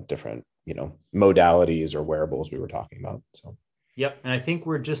different, modalities or wearables we were talking about. So. Yep. And I think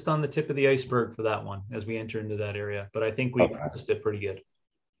we're just on the tip of the iceberg for that one as we enter into that area, but I think we practiced it pretty good.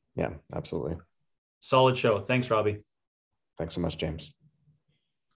 Yeah, absolutely. Solid show. Thanks, Robbie. Thanks so much, James.